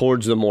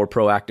towards the more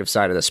proactive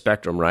side of the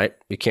spectrum, right?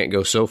 You can't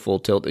go so full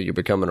tilt that you're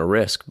becoming a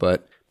risk,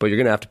 but you're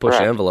going to have to push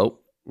the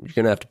envelope. You're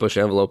going to have to push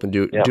the envelope and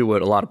do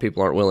what a lot of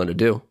people aren't willing to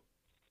do.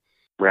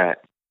 Right.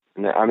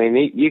 I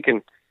mean,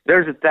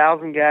 there's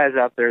 1,000 guys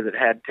out there that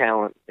had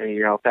talent,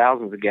 and,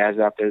 thousands of guys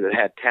out there that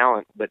had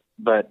talent, but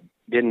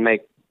didn't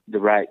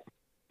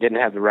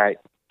have the right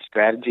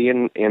strategy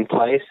in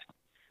place.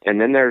 And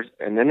then there's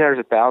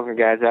 1,000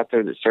 guys out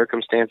there that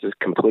circumstances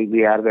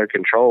completely out of their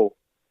control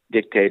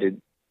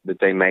dictated that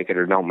they make it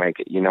or don't make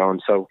it,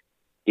 And so,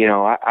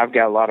 I've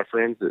got a lot of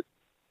friends that,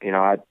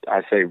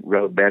 I say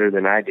rode better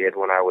than I did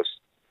when I was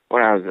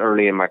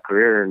early in my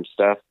career and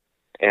stuff.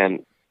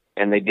 And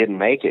they didn't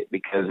make it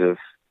because of,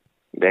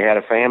 they had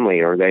a family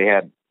or they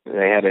had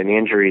an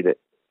injury that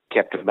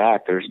kept them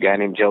back. There's a guy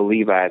named Joe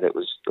Levi that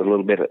was a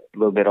little bit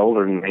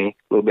older than me,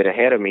 a little bit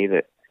ahead of me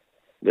that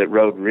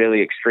rode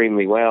really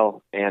extremely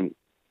well. And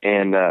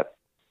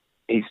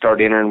he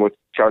started entering with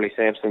Charlie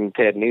Sampson and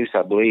Ted Noose,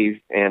 I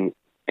believe. And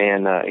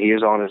he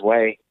was on his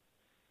way.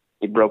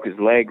 He broke his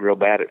leg real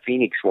bad at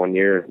Phoenix one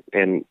year.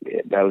 And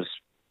that was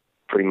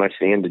pretty much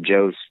the end of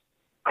Joe's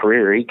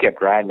career. He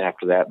kept riding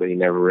after that, but he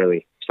never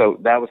really, so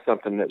that was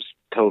something that's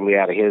totally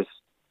out of his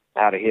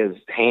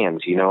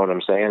hands. You know what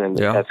I'm saying? And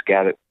that's a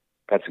guy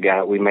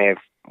that we may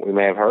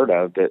have heard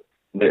of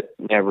that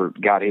never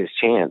got his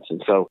chance.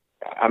 And so,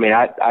 I mean,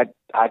 I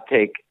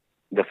take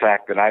the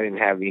fact that I didn't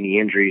have any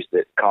injuries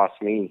that cost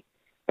me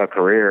a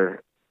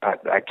career.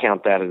 I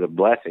count that as a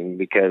blessing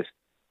because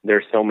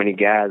there's so many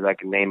guys. I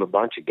can name a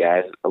bunch of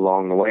guys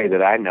along the way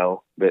that I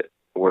know that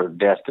were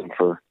destined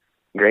for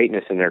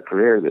greatness in their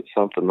career, that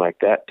something like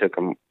that took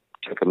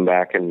them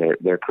back and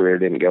their career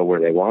didn't go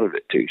where they wanted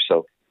it to.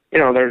 So,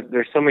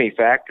 there's so many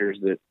factors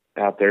that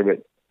out there,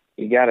 but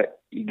you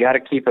gotta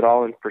keep it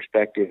all in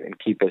perspective and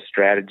keep a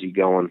strategy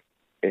going,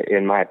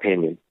 in my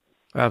opinion.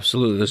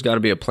 Absolutely. There's got to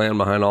be a plan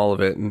behind all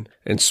of it.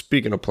 And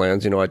speaking of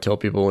plans, I tell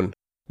people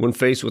when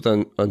faced with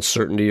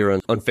uncertainty or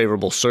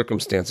unfavorable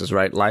circumstances,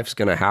 right, life's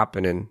going to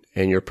happen,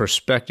 and your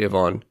perspective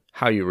on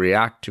how you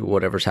react to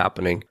whatever's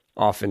happening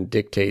often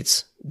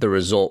dictates the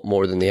result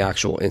more than the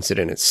actual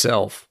incident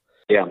itself.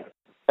 Yeah.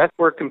 That's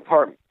where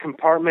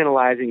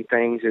compartmentalizing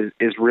things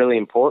is really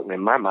important in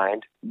my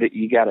mind. That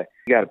you gotta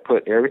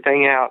put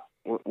everything out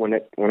when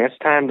it's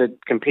time to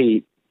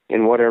compete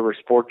in whatever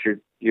sport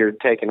you're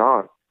taking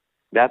on.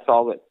 That's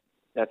all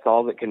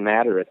that can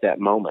matter at that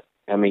moment.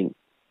 I mean,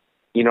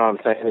 you know what I'm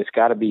saying? It's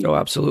got to be. Oh,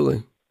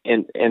 absolutely.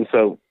 And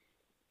so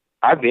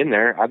I've been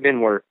there. I've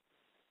been where.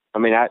 I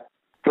mean, I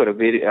put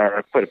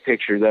a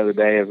picture the other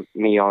day of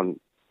me on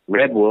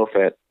Red Wolf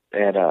at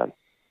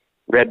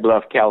Red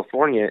Bluff,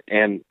 California,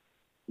 and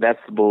that's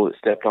the bull that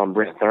stepped on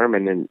Brent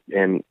Thurman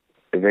and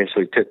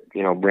eventually took,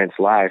 Brent's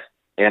life.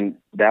 And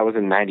that was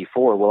in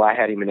 94. Well, I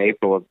had him in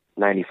April of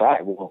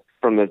 95. Well,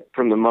 from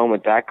the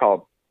moment I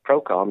called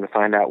Procom to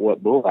find out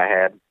what bull I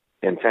had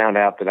and found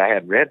out that I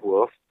had Red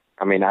Wolf,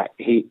 I mean,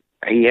 he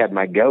had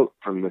my goat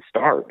from the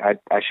start.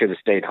 I should have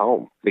stayed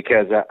home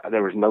because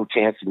there was no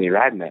chance of me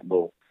riding that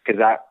bull.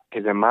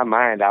 Because in my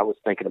mind, I was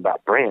thinking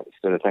about Brent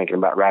instead of thinking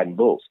about riding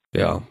bulls.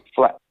 Yeah.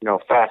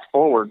 Fast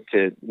forward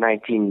to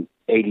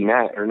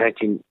 1989 or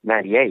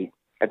 1998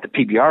 at the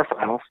PBR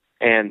finals,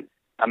 and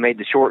I made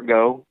the short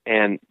go,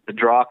 and the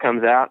draw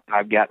comes out.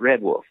 I've got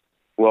Red Wolf.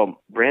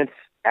 Well, Brent's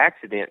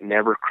accident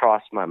never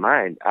crossed my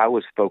mind. I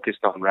was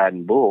focused on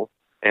riding bull,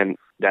 and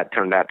that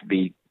turned out to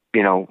be,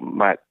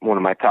 one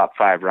of my top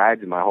 5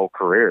 rides in my whole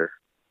career.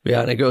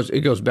 Yeah, and it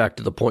goes back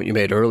to the point you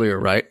made earlier,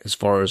 right? As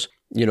far as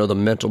the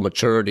mental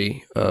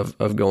maturity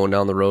of going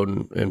down the road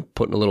and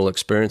putting a little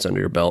experience under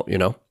your belt.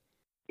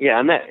 Yeah,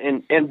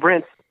 and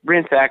Brent's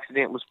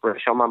accident was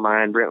fresh on my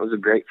mind. Brent was a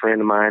great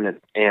friend of mine,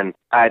 and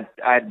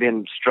I'd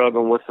been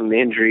struggling with some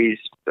injuries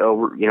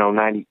over,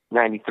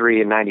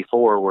 93 and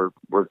 94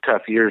 were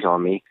tough years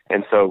on me.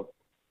 And so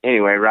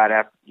anyway, right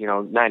after,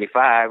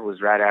 95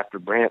 was right after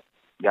Brent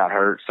got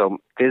hurt. So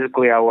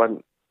physically I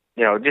wasn't,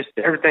 just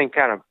everything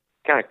kind of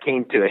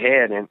came to a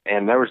head,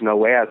 and there was no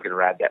way I was going to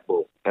ride that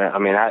bull. I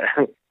mean, I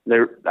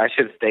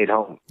should have stayed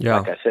home,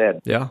 like I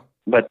said. Yeah.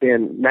 But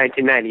then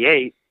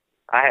 1998,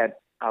 I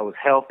was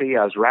healthy.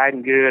 I was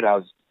riding good.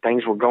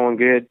 Things were going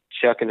good,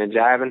 shucking and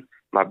jiving.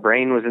 My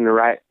brain was in the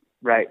right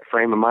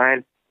frame of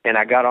mind, and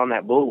I got on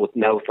that bull with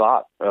no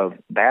thought of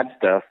bad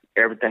stuff.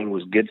 Everything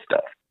was good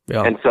stuff.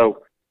 Yeah. And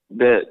so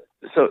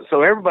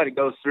so everybody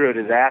goes through it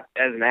as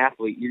an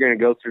athlete. You're going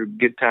to go through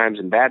good times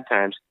and bad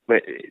times,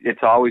 but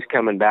it's always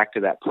coming back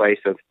to that place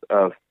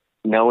of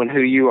knowing who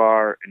you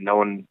are and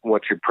knowing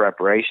what your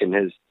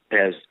preparation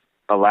has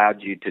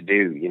allowed you to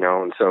do,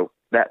 And so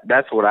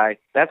that's what I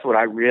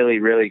really,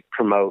 really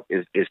promote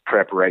is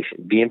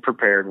preparation, being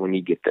prepared when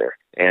you get there.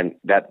 And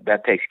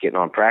that takes getting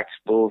on practice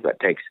bulls, that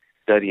takes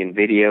studying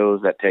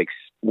videos, that takes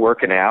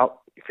working out,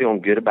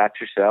 feeling good about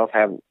yourself,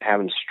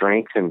 having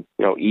strength and,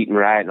 eating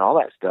right and all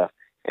that stuff.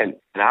 And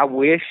I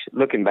wish,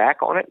 looking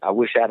back on it, I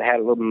wish I'd had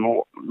a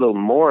little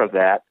more of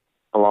that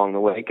along the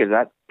way. Cause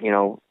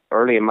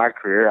early in my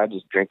career, I was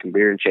just drinking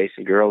beer and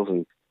chasing girls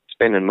and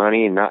spending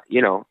money and not,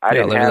 I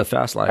didn't living have the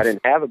fast life. I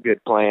didn't have a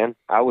good plan.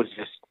 I was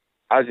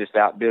just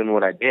out doing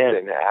what I did,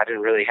 and I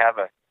didn't really have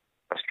a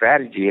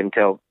strategy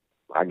until,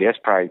 I guess,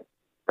 probably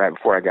right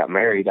before I got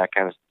married. I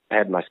kind of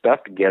had my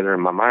stuff together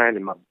in my mind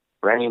and my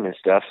brain and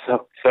stuff.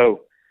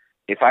 So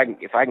if I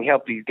can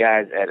help these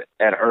guys at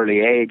an early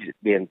age,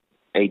 being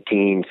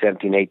 18,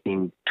 17,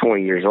 18,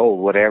 20 years old,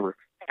 whatever,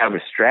 have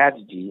a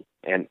strategy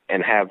and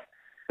have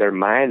their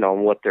mind on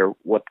what they're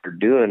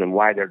doing and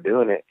why they're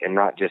doing it, and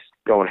not just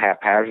going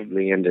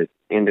haphazardly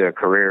into a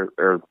career,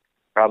 or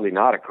probably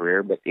not a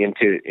career, but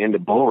into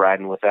bull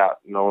riding without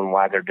knowing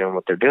why they're doing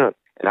what they're doing.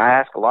 And I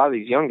ask a lot of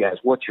these young guys,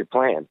 "What's your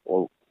plan?"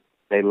 Well,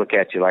 they look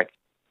at you like,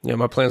 "Yeah,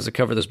 my plan is to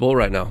cover this bull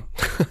right now."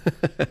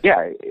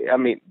 Yeah, I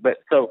mean, but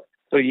so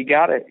you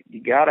gotta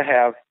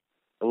have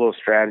a little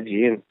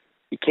strategy, and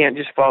you can't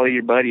just follow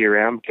your buddy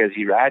around because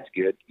he rides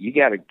good. You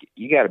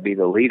gotta be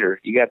the leader.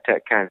 You got to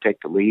kind of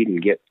take the lead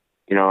and get.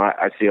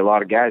 I see a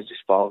lot of guys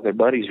just follow their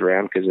buddies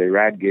around because they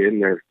ride good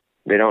and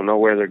they don't know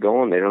where they're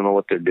going. They don't know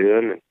what they're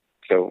doing. And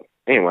so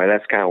anyway,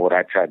 that's kind of what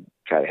I try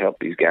to help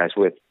these guys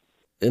with.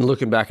 And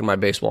looking back in my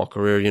baseball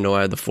career,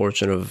 I had the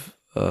fortune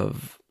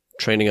of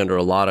training under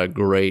a lot of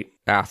great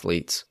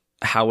athletes.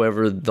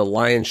 However, the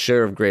lion's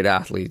share of great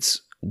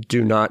athletes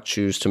do not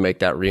choose to make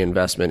that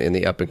reinvestment in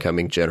the up and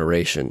coming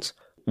generations.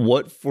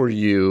 What for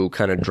you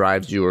kind of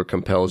drives you or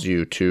compels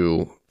you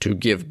to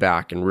give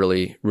back and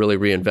really, really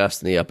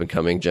reinvest in the up and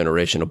coming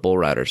generation of bull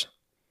riders?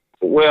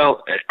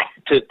 Well,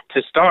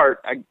 to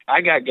start,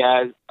 I got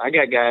guys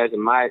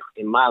in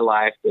my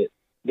life that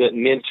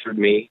mentored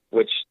me,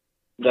 which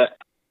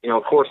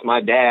of course my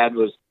dad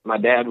was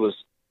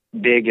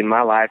big in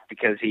my life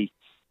because he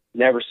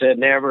never said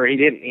never. He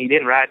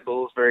didn't ride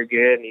bulls very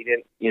good, and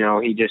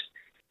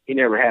he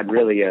never had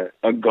really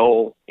a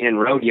goal in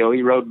rodeo.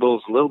 He rode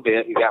bulls a little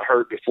bit and got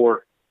hurt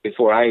before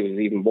I was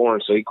even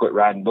born, so he quit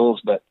riding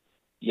bulls. But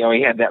he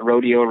had that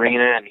rodeo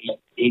arena, and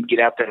he'd get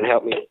out there and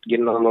help me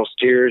getting on those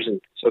steers,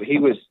 and so he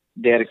was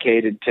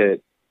dedicated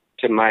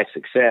to my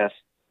success.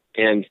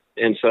 And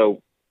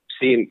so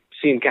seeing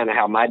kind of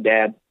how my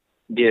dad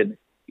did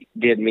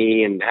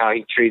me and how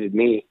he treated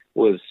me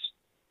was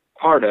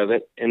part of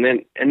it. And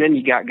then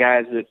you got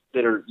guys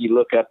that are you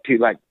look up to,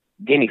 like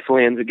Denny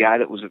Flynn's a guy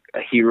that was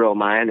a hero of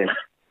mine,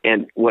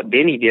 and what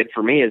Denny did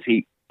for me is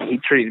he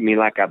treated me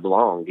like I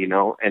belonged,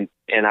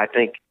 and I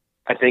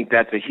think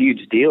that's a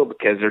huge deal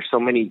because there's so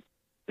many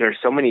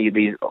of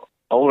these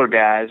older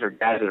guys or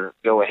guys that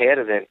go ahead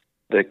of them,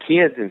 the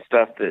kids and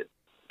stuff, that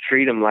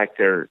treat them like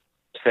they're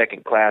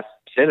second class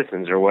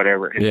citizens or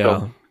whatever. And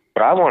so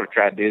what I want to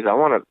try to do is I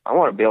want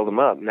to build them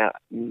up. Now,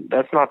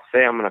 that's not to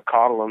say I'm going to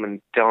coddle them and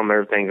tell them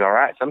everything's all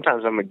right.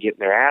 Sometimes I'm going to get in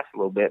their ass a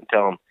little bit and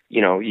tell them,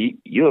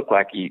 you look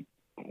like you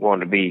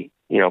want to be,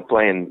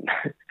 playing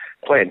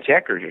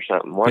checkers or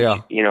something.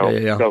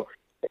 So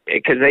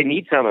because they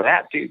need some of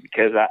that too,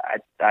 because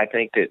I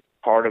think that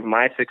part of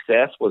my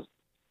success was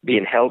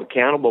being held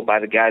accountable by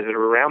the guys that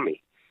are around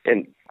me.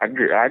 And I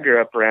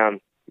grew up around,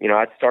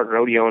 I started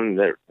rodeoing,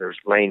 and there's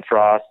Lane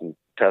Frost and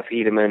Tuff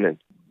Hedeman and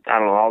I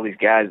don't know, all these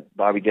guys,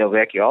 Bobby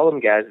Delvecchio, all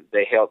them guys,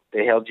 they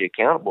held you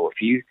accountable.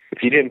 If you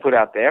didn't put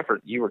out the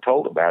effort, you were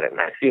told about it.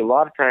 And I see a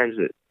lot of times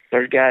that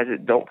there's guys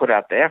that don't put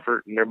out the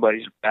effort, and their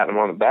buddies pat them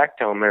on the back,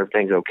 telling them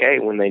everything's okay,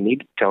 when they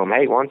need to tell them,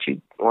 hey, why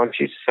don't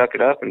you suck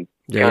it up and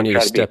you need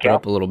to step it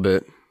up a little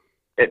bit.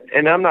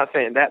 And I'm not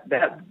saying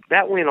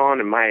that went on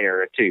in my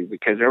era too,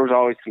 because there was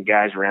always some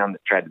guys around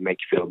that tried to make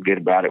you feel good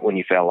about it when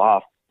you fell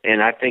off.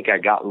 And I think I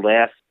got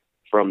less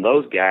from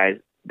those guys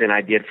than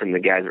I did from the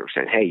guys that were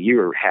saying, hey, you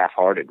were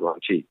half-hearted, why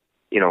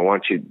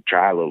don't you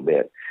try a little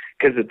bit?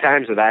 Because the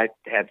times that I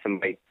had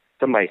somebody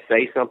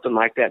say something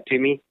like that to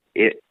me,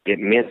 it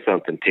meant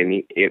something to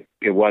me. It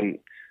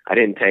wasn't, I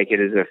didn't take it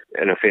as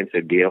an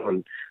offensive deal,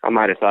 and I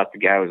might have thought the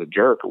guy was a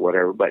jerk or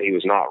whatever, but he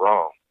was not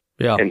wrong.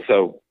 Yeah. And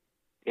so,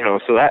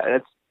 so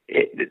that's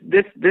it.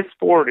 This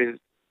sport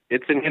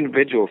it's an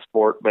individual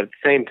sport, but at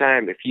the same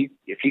time, if you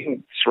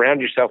can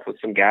surround yourself with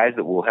some guys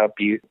that will help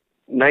you.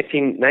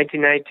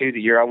 1992, the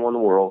year I won the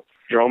world,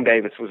 Jerome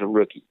Davis was a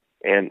rookie,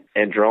 and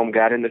Jerome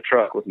got in the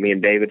truck with me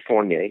and David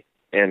Fournier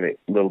and a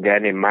little guy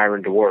named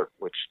Myron DeWart,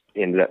 who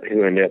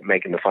ended up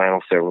making the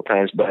finals several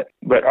times. But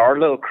our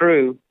little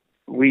crew,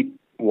 we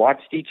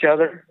watched each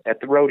other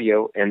at the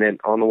rodeo, and then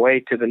on the way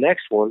to the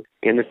next one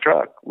in the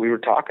truck, we were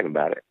talking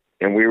about it,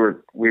 and we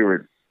were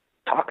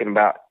talking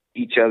about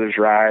each other's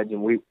rides,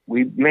 and we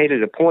made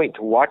it a point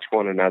to watch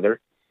one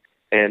another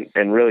and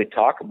really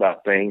talk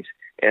about things.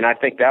 And I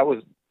think that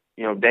was,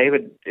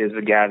 David is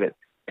a guy that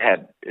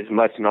had as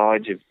much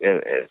knowledge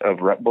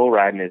of bull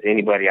riding as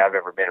anybody I've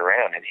ever been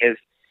around, and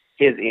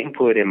his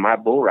input in my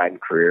bull riding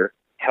career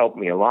helped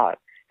me a lot.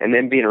 And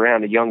then being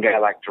around a young guy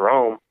like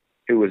Jerome,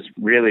 who was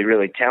really,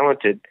 really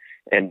talented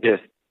and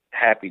just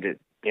happy to,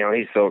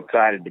 he's so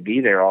excited to be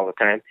there all the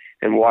time,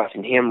 and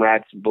watching him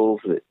ride some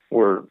bulls that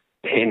were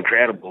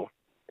incredible.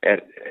 As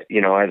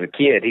a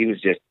kid,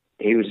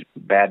 he was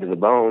bad to the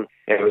bone,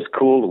 and it was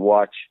cool to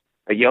watch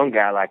a young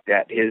guy like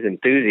that. His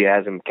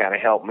enthusiasm kind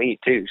of helped me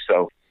too.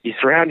 So you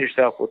surround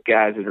yourself with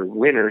guys that are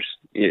winners,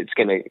 it's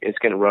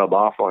gonna rub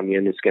off on you,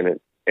 and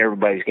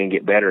everybody's gonna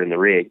get better in the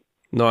rig.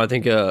 No, I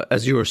think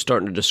as you were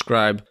starting to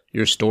describe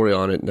your story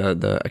on it,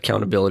 the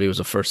accountability was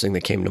the first thing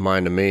that came to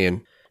mind to me,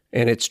 and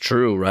it's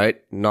true, right?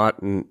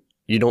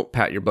 You don't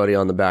pat your buddy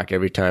on the back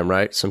every time,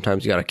 right?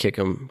 Sometimes you got to kick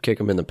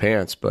him in the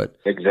pants, but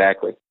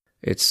exactly.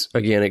 It's,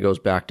 again, it goes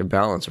back to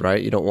balance,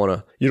 right? You don't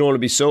want to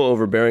be so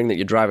overbearing that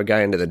you drive a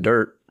guy into the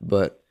dirt,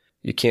 but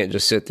you can't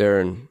just sit there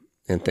and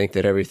think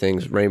that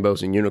everything's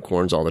rainbows and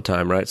unicorns all the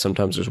time, right?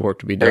 Sometimes there's work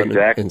to be done,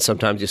 exactly. and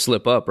sometimes you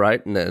slip up,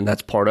 right? And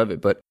that's part of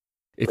it. But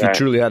if you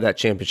truly have that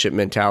championship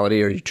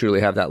mentality, or you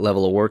truly have that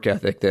level of work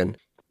ethic, then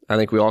I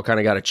think we all kind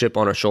of got a chip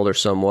on our shoulder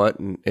somewhat,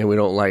 and we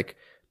don't like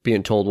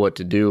being told what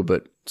to do,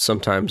 but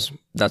sometimes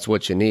that's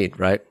what you need,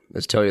 right?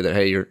 Let's tell you that,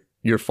 hey,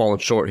 you're falling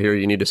short here.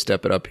 You need to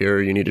step it up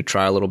here. You need to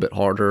try a little bit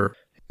harder.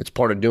 It's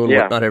part of doing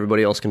what not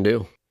everybody else can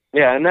do.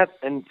 Yeah,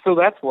 and so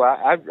that's why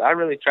I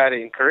really try to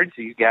encourage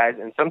these guys.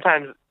 And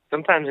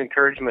sometimes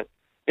encouragement,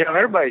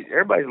 everybody's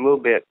a little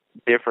bit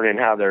different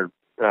in how they're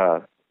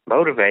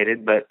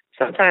motivated, but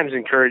sometimes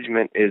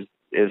encouragement is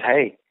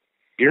hey,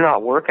 you're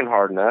not working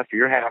hard enough.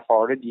 You're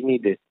half-hearted. You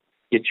need to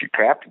get your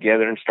crap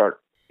together and start,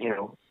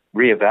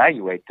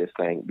 reevaluate this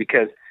thing,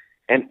 because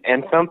and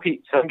some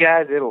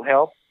guys that will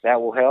help,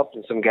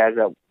 and some guys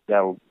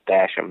that'll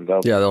dash them.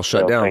 They'll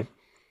shut down.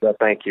 They'll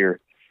think you're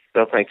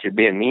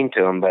being mean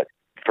to them. But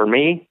for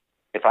me,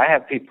 if I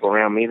have people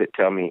around me that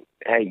tell me,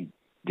 hey,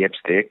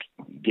 dipstick,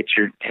 get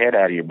your head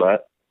out of your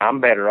butt,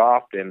 I'm better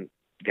off than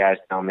guys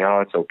telling me,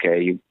 oh, it's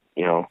okay, you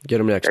get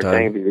them next time.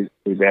 Everything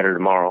will be better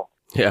tomorrow.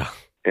 Yeah.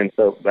 And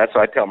so that's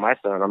what I tell my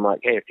son. I'm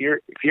like, hey, if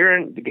you're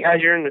in the guys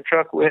you're in the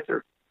truck with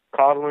are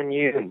coddling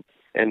you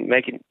and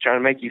trying to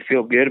make you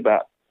feel good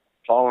about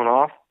falling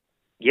off,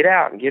 get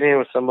out and get in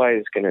with somebody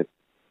that's going to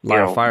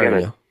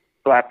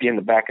slap you in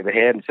the back of the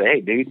head and say,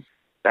 hey, dude,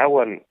 that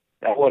wasn't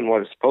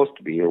what it's supposed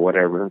to be, or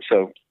whatever. And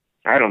so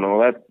I don't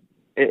know,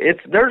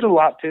 there's a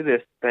lot to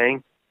this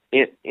thing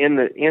in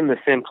the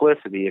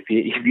simplicity, if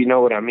you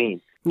know what I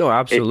mean. No,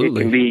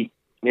 absolutely. It can be.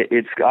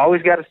 It's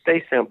always got to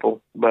stay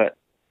simple, but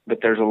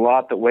there's a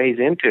lot that weighs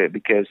into it,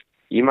 because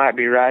you might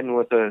be riding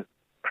with a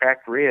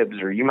cracked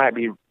ribs, or you might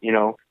be,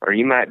 or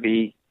you might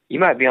be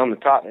on the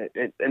top.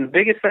 And the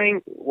biggest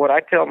thing, what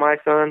I tell my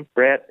son,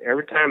 Brett,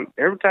 every time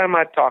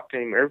I talk to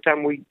him, every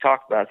time we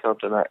talk about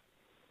something,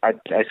 I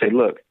say,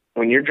 look,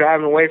 when you're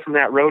driving away from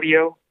that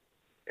rodeo,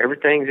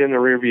 everything's in the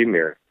rearview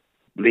mirror.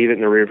 Leave it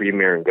in the rearview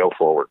mirror and go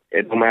forward.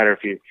 It don't matter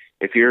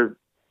if you're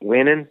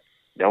winning,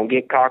 don't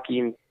get cocky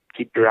and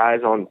keep your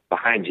eyes on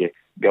behind you.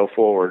 Go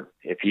forward.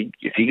 If you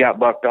got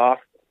bucked off,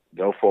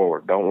 go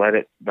forward. Don't let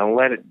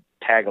it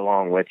tag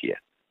along with you.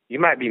 You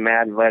might be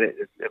mad and let it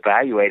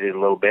evaluate it a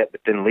little bit,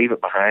 but then leave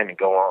it behind and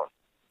go on.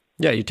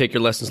 Yeah, you take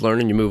your lessons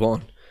learned and you move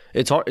on.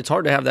 It's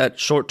hard to have that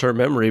short-term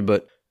memory,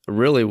 but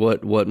really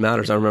what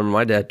matters, I remember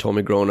my dad told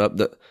me growing up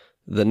that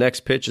the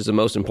next pitch is the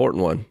most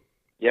important one.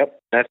 Yep,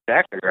 that's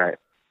exactly right.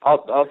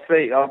 I'll tell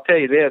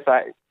you this,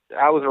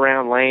 I was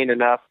around Lane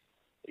enough,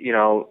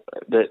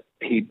 that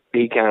he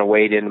kind of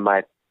weighed into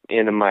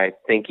my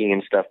thinking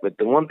and stuff. But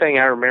the one thing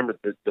I remember,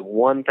 the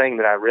one thing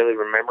that I really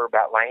remember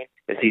about Lane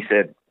is he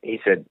said,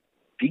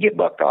 if you get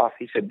bucked off,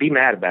 he said, be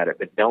mad about it,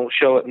 but don't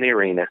show it in the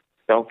arena.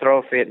 Don't throw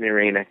a fit in the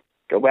arena.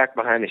 Go back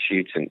behind the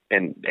chutes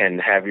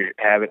and have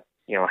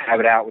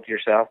it out with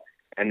yourself,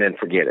 and then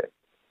forget it.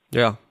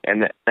 Yeah.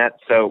 And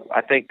so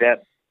I think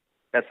that's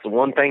the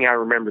one thing I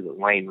remember that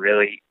Lane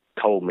really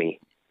told me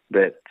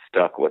that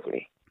stuck with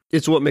me.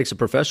 It's what makes a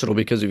professional,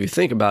 because if you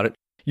think about it,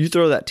 you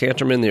throw that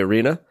tantrum in the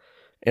arena,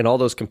 and all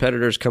those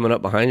competitors coming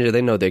up behind you,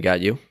 they know they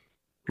got you,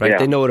 right? Yeah.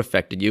 They know it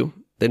affected you.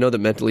 They know that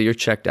mentally you're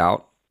checked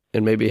out,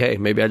 and maybe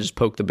I just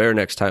poke the bear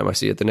next time I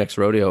see you at the next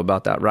rodeo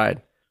about that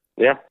ride.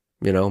 Yeah.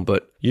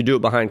 But you do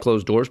it behind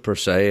closed doors per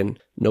se, and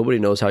nobody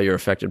knows how you're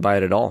affected by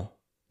it at all.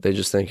 They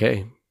just think,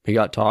 hey, he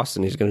got tossed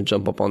and he's going to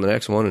jump up on the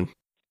next one. And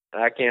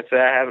I can't say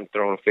I haven't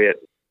thrown a fit.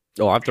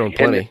 Oh, I've thrown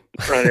plenty.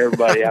 In front of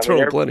everybody. I've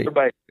thrown plenty.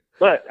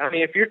 But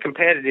if you're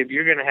competitive,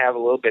 you're going to have a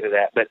little bit of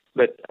that.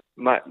 But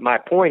my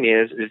point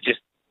is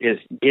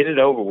get it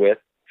over with.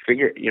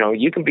 Figure,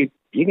 you can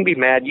be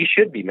mad. You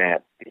should be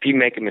mad if you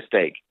make a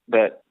mistake,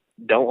 but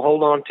don't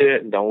hold on to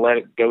it and don't let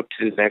it go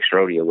to the next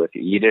rodeo with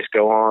you. You just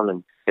go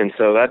on, and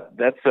so I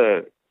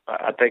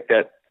think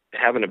that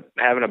having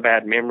a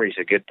bad memory is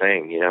a good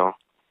thing,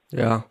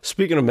 Yeah.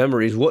 Speaking of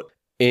memories, what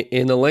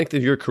in the length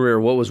of your career,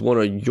 what was one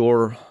of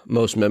your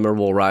most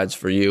memorable rides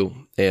for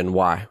you, and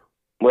why?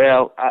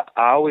 Well, I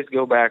always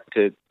go back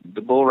to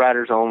the Bull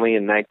Riders Only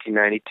in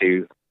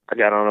 1992. I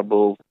got on a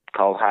bull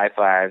called High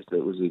Fives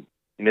that was a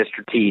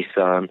Mr. T's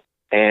son,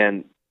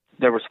 and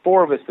there was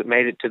 4 of us that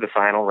made it to the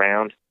final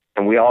round,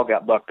 and we all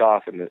got bucked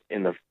off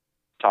in the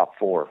top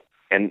 4.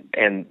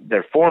 And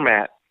their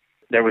format,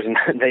 they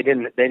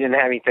didn't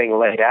have anything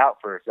laid out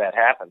for if that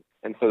happened,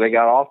 and so they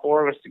got all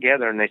 4 of us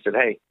together and they said,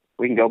 hey,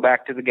 we can go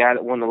back to the guy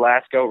that won the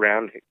last go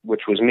round,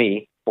 which was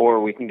me,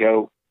 or we can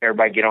go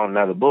everybody get on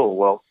another bull.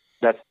 Well,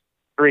 that's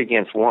 3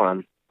 against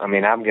 1.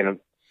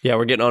 Yeah,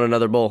 we're getting on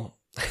another bull.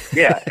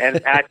 Yeah,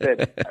 and I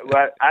said,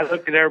 I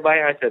looked at everybody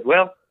and I said,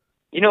 well,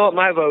 you know what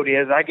my vote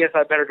is? I guess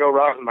I better go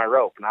rosin my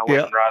rope. And I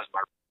went and rosin my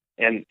rope.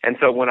 And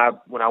so when I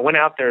went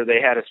out there,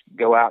 they had us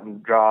go out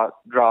and draw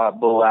a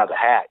bull out of the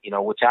hat, you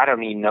know, which I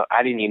didn't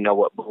even know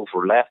what bulls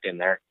were left in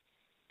there.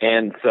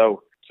 And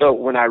so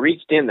when I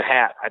reached in the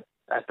hat,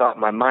 I thought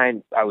in my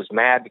mind, I was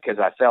mad because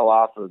I fell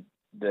off of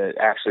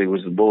actually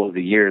was the bull of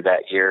the year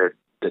that year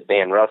that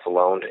Dan Russell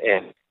owned.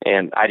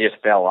 And I just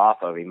fell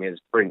off of him. It was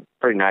a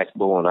pretty nice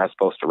bull, and I was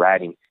supposed to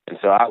ride him. And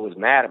so I was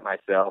mad at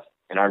myself,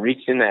 and I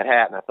reached in that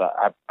hat, and I thought,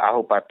 I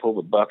hope I pull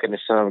the bucking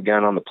son of a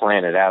gun on the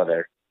planet out of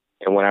there.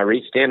 And when I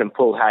reached in and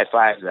pulled high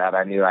fives out,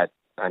 I knew I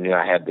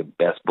had the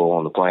best bull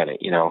on the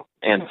planet, you know.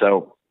 And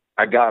so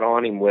I got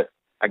on him with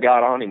a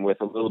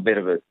little bit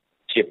of a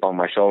chip on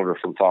my shoulder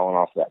from falling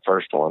off that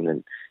first one.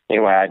 And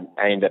anyway,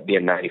 I ended up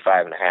being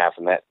 95.5,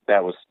 and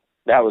that was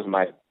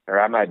my, or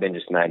I might have been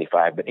just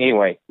 95. But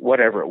anyway,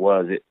 whatever it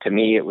was, to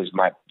me it was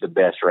the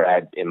best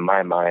ride in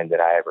my mind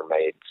that I ever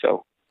made.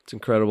 So it's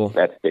incredible.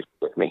 That sticks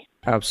with me.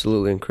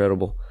 Absolutely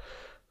incredible.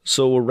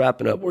 So we're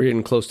wrapping up. We're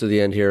getting close to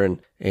the end here,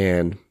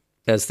 and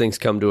as things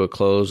come to a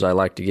close, I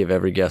like to give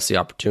every guest the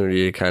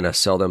opportunity to kind of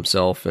sell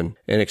themselves and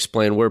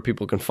explain where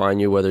people can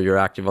find you, whether you're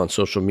active on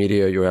social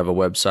media, you have a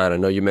website. I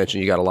know you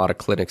mentioned you got a lot of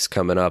clinics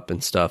coming up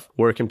and stuff.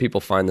 Where can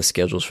people find the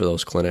schedules for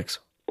those clinics?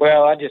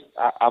 Well,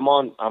 I'm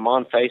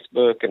on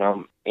Facebook, and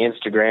on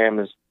Instagram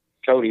is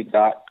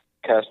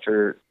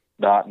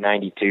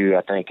Cody.Custer.92,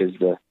 I think is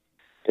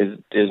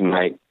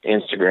my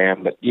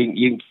Instagram. But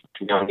you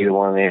can go on either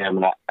one of them.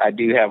 And I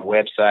do have a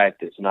website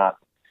that's not,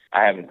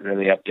 I haven't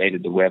really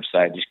updated the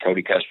website, just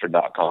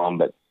CodyCuster.com.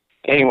 But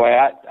anyway,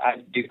 I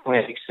do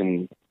clinics,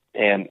 and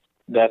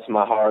that's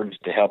my heart, is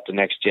to help the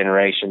next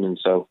generation. And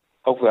so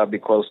hopefully I'll be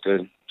close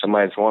to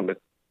somebody that's wanting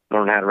to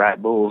learn how to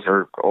ride bulls,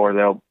 or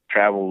they'll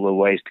travel a little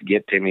ways to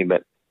get to me.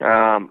 But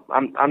I'm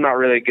not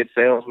really a good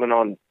salesman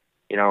on,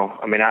 you know,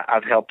 I mean,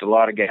 I've helped a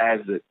lot of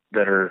guys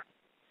that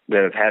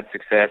have had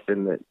success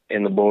in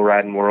the bull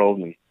riding world,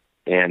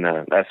 and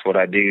that's what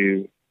I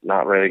do.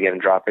 Not really going to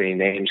drop any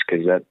names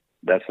because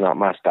that's not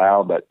my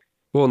style. But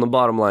well, and the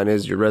bottom line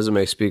is your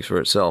resume speaks for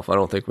itself. I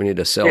don't think we need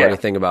to sell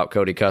anything about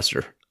Cody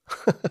Custer.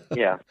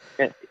 Yeah.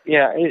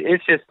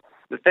 It's just,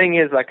 the thing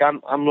is, like,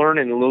 I'm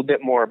learning a little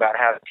bit more about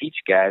how to teach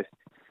guys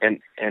and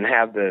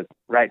have the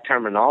right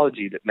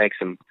terminology that makes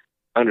them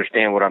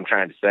understand what I'm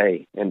trying to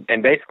say. And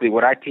basically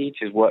what I teach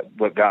is what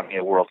got me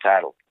a world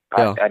title.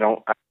 Yeah. I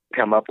don't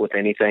come up with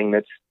anything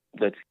that's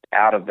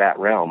out of that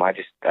realm. I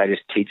just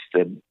teach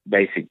the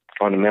basic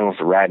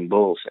fundamentals of riding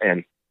bulls.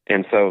 And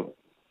so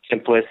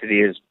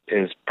simplicity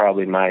is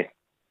probably my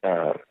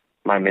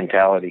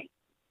mentality.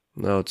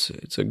 No,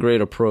 it's a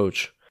great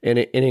approach. And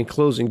in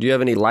closing, do you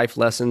have any life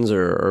lessons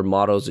or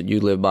mottos that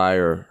you live by,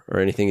 or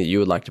anything that you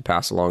would like to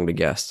pass along to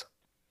guests?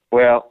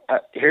 Well,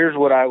 here's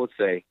what I would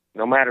say.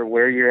 No matter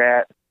where you're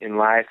at in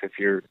life, if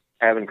you're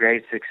having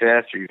great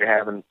success or you're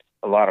having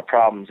a lot of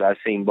problems, I've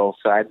seen both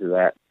sides of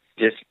that.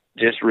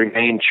 Just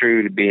remain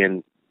true to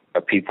being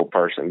a people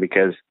person,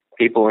 because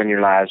people in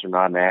your lives are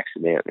not an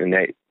accident, and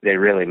they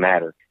really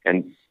matter.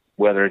 And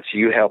whether it's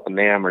you helping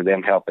them or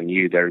them helping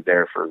you, they're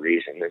there for a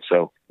reason. And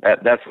so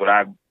that's what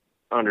I've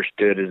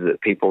understood, is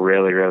that people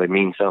really, really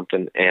mean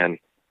something, and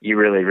you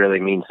really, really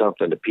mean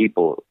something to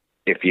people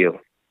if you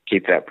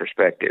keep that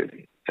perspective.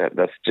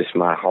 That's just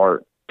my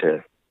heart,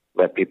 to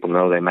let people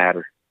know they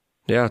matter.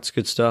 Yeah, it's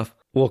good stuff.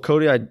 Well,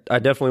 Cody, I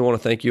definitely want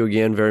to thank you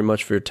again very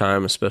much for your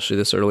time, especially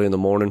this early in the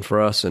morning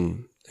for us,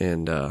 and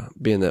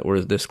being that we're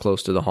this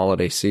close to the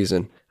holiday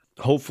season.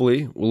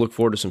 Hopefully, we'll look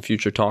forward to some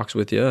future talks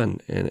with you,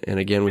 and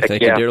again, we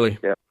thank you dearly.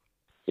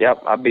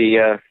 Yep, I'll be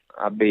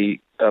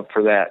up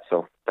for that.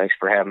 So thanks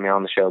for having me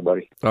on the show,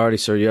 buddy. All righty,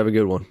 sir. You have a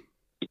good one.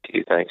 You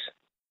too. Thanks.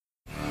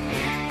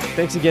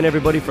 Thanks again,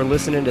 everybody, for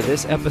listening to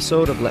this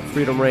episode of Let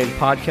Freedom Reign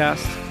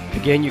Podcast.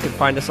 Again, you can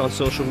find us on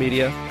social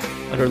media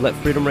under Let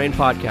Freedom Reign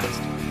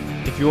Podcast.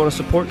 If you want to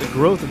support the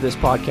growth of this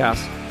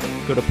podcast,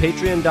 go to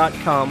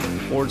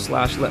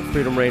patreon.com/Let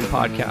Freedom Reign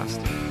Podcast.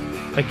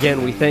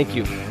 Again, we thank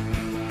you,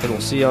 and we'll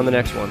see you on the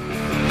next one.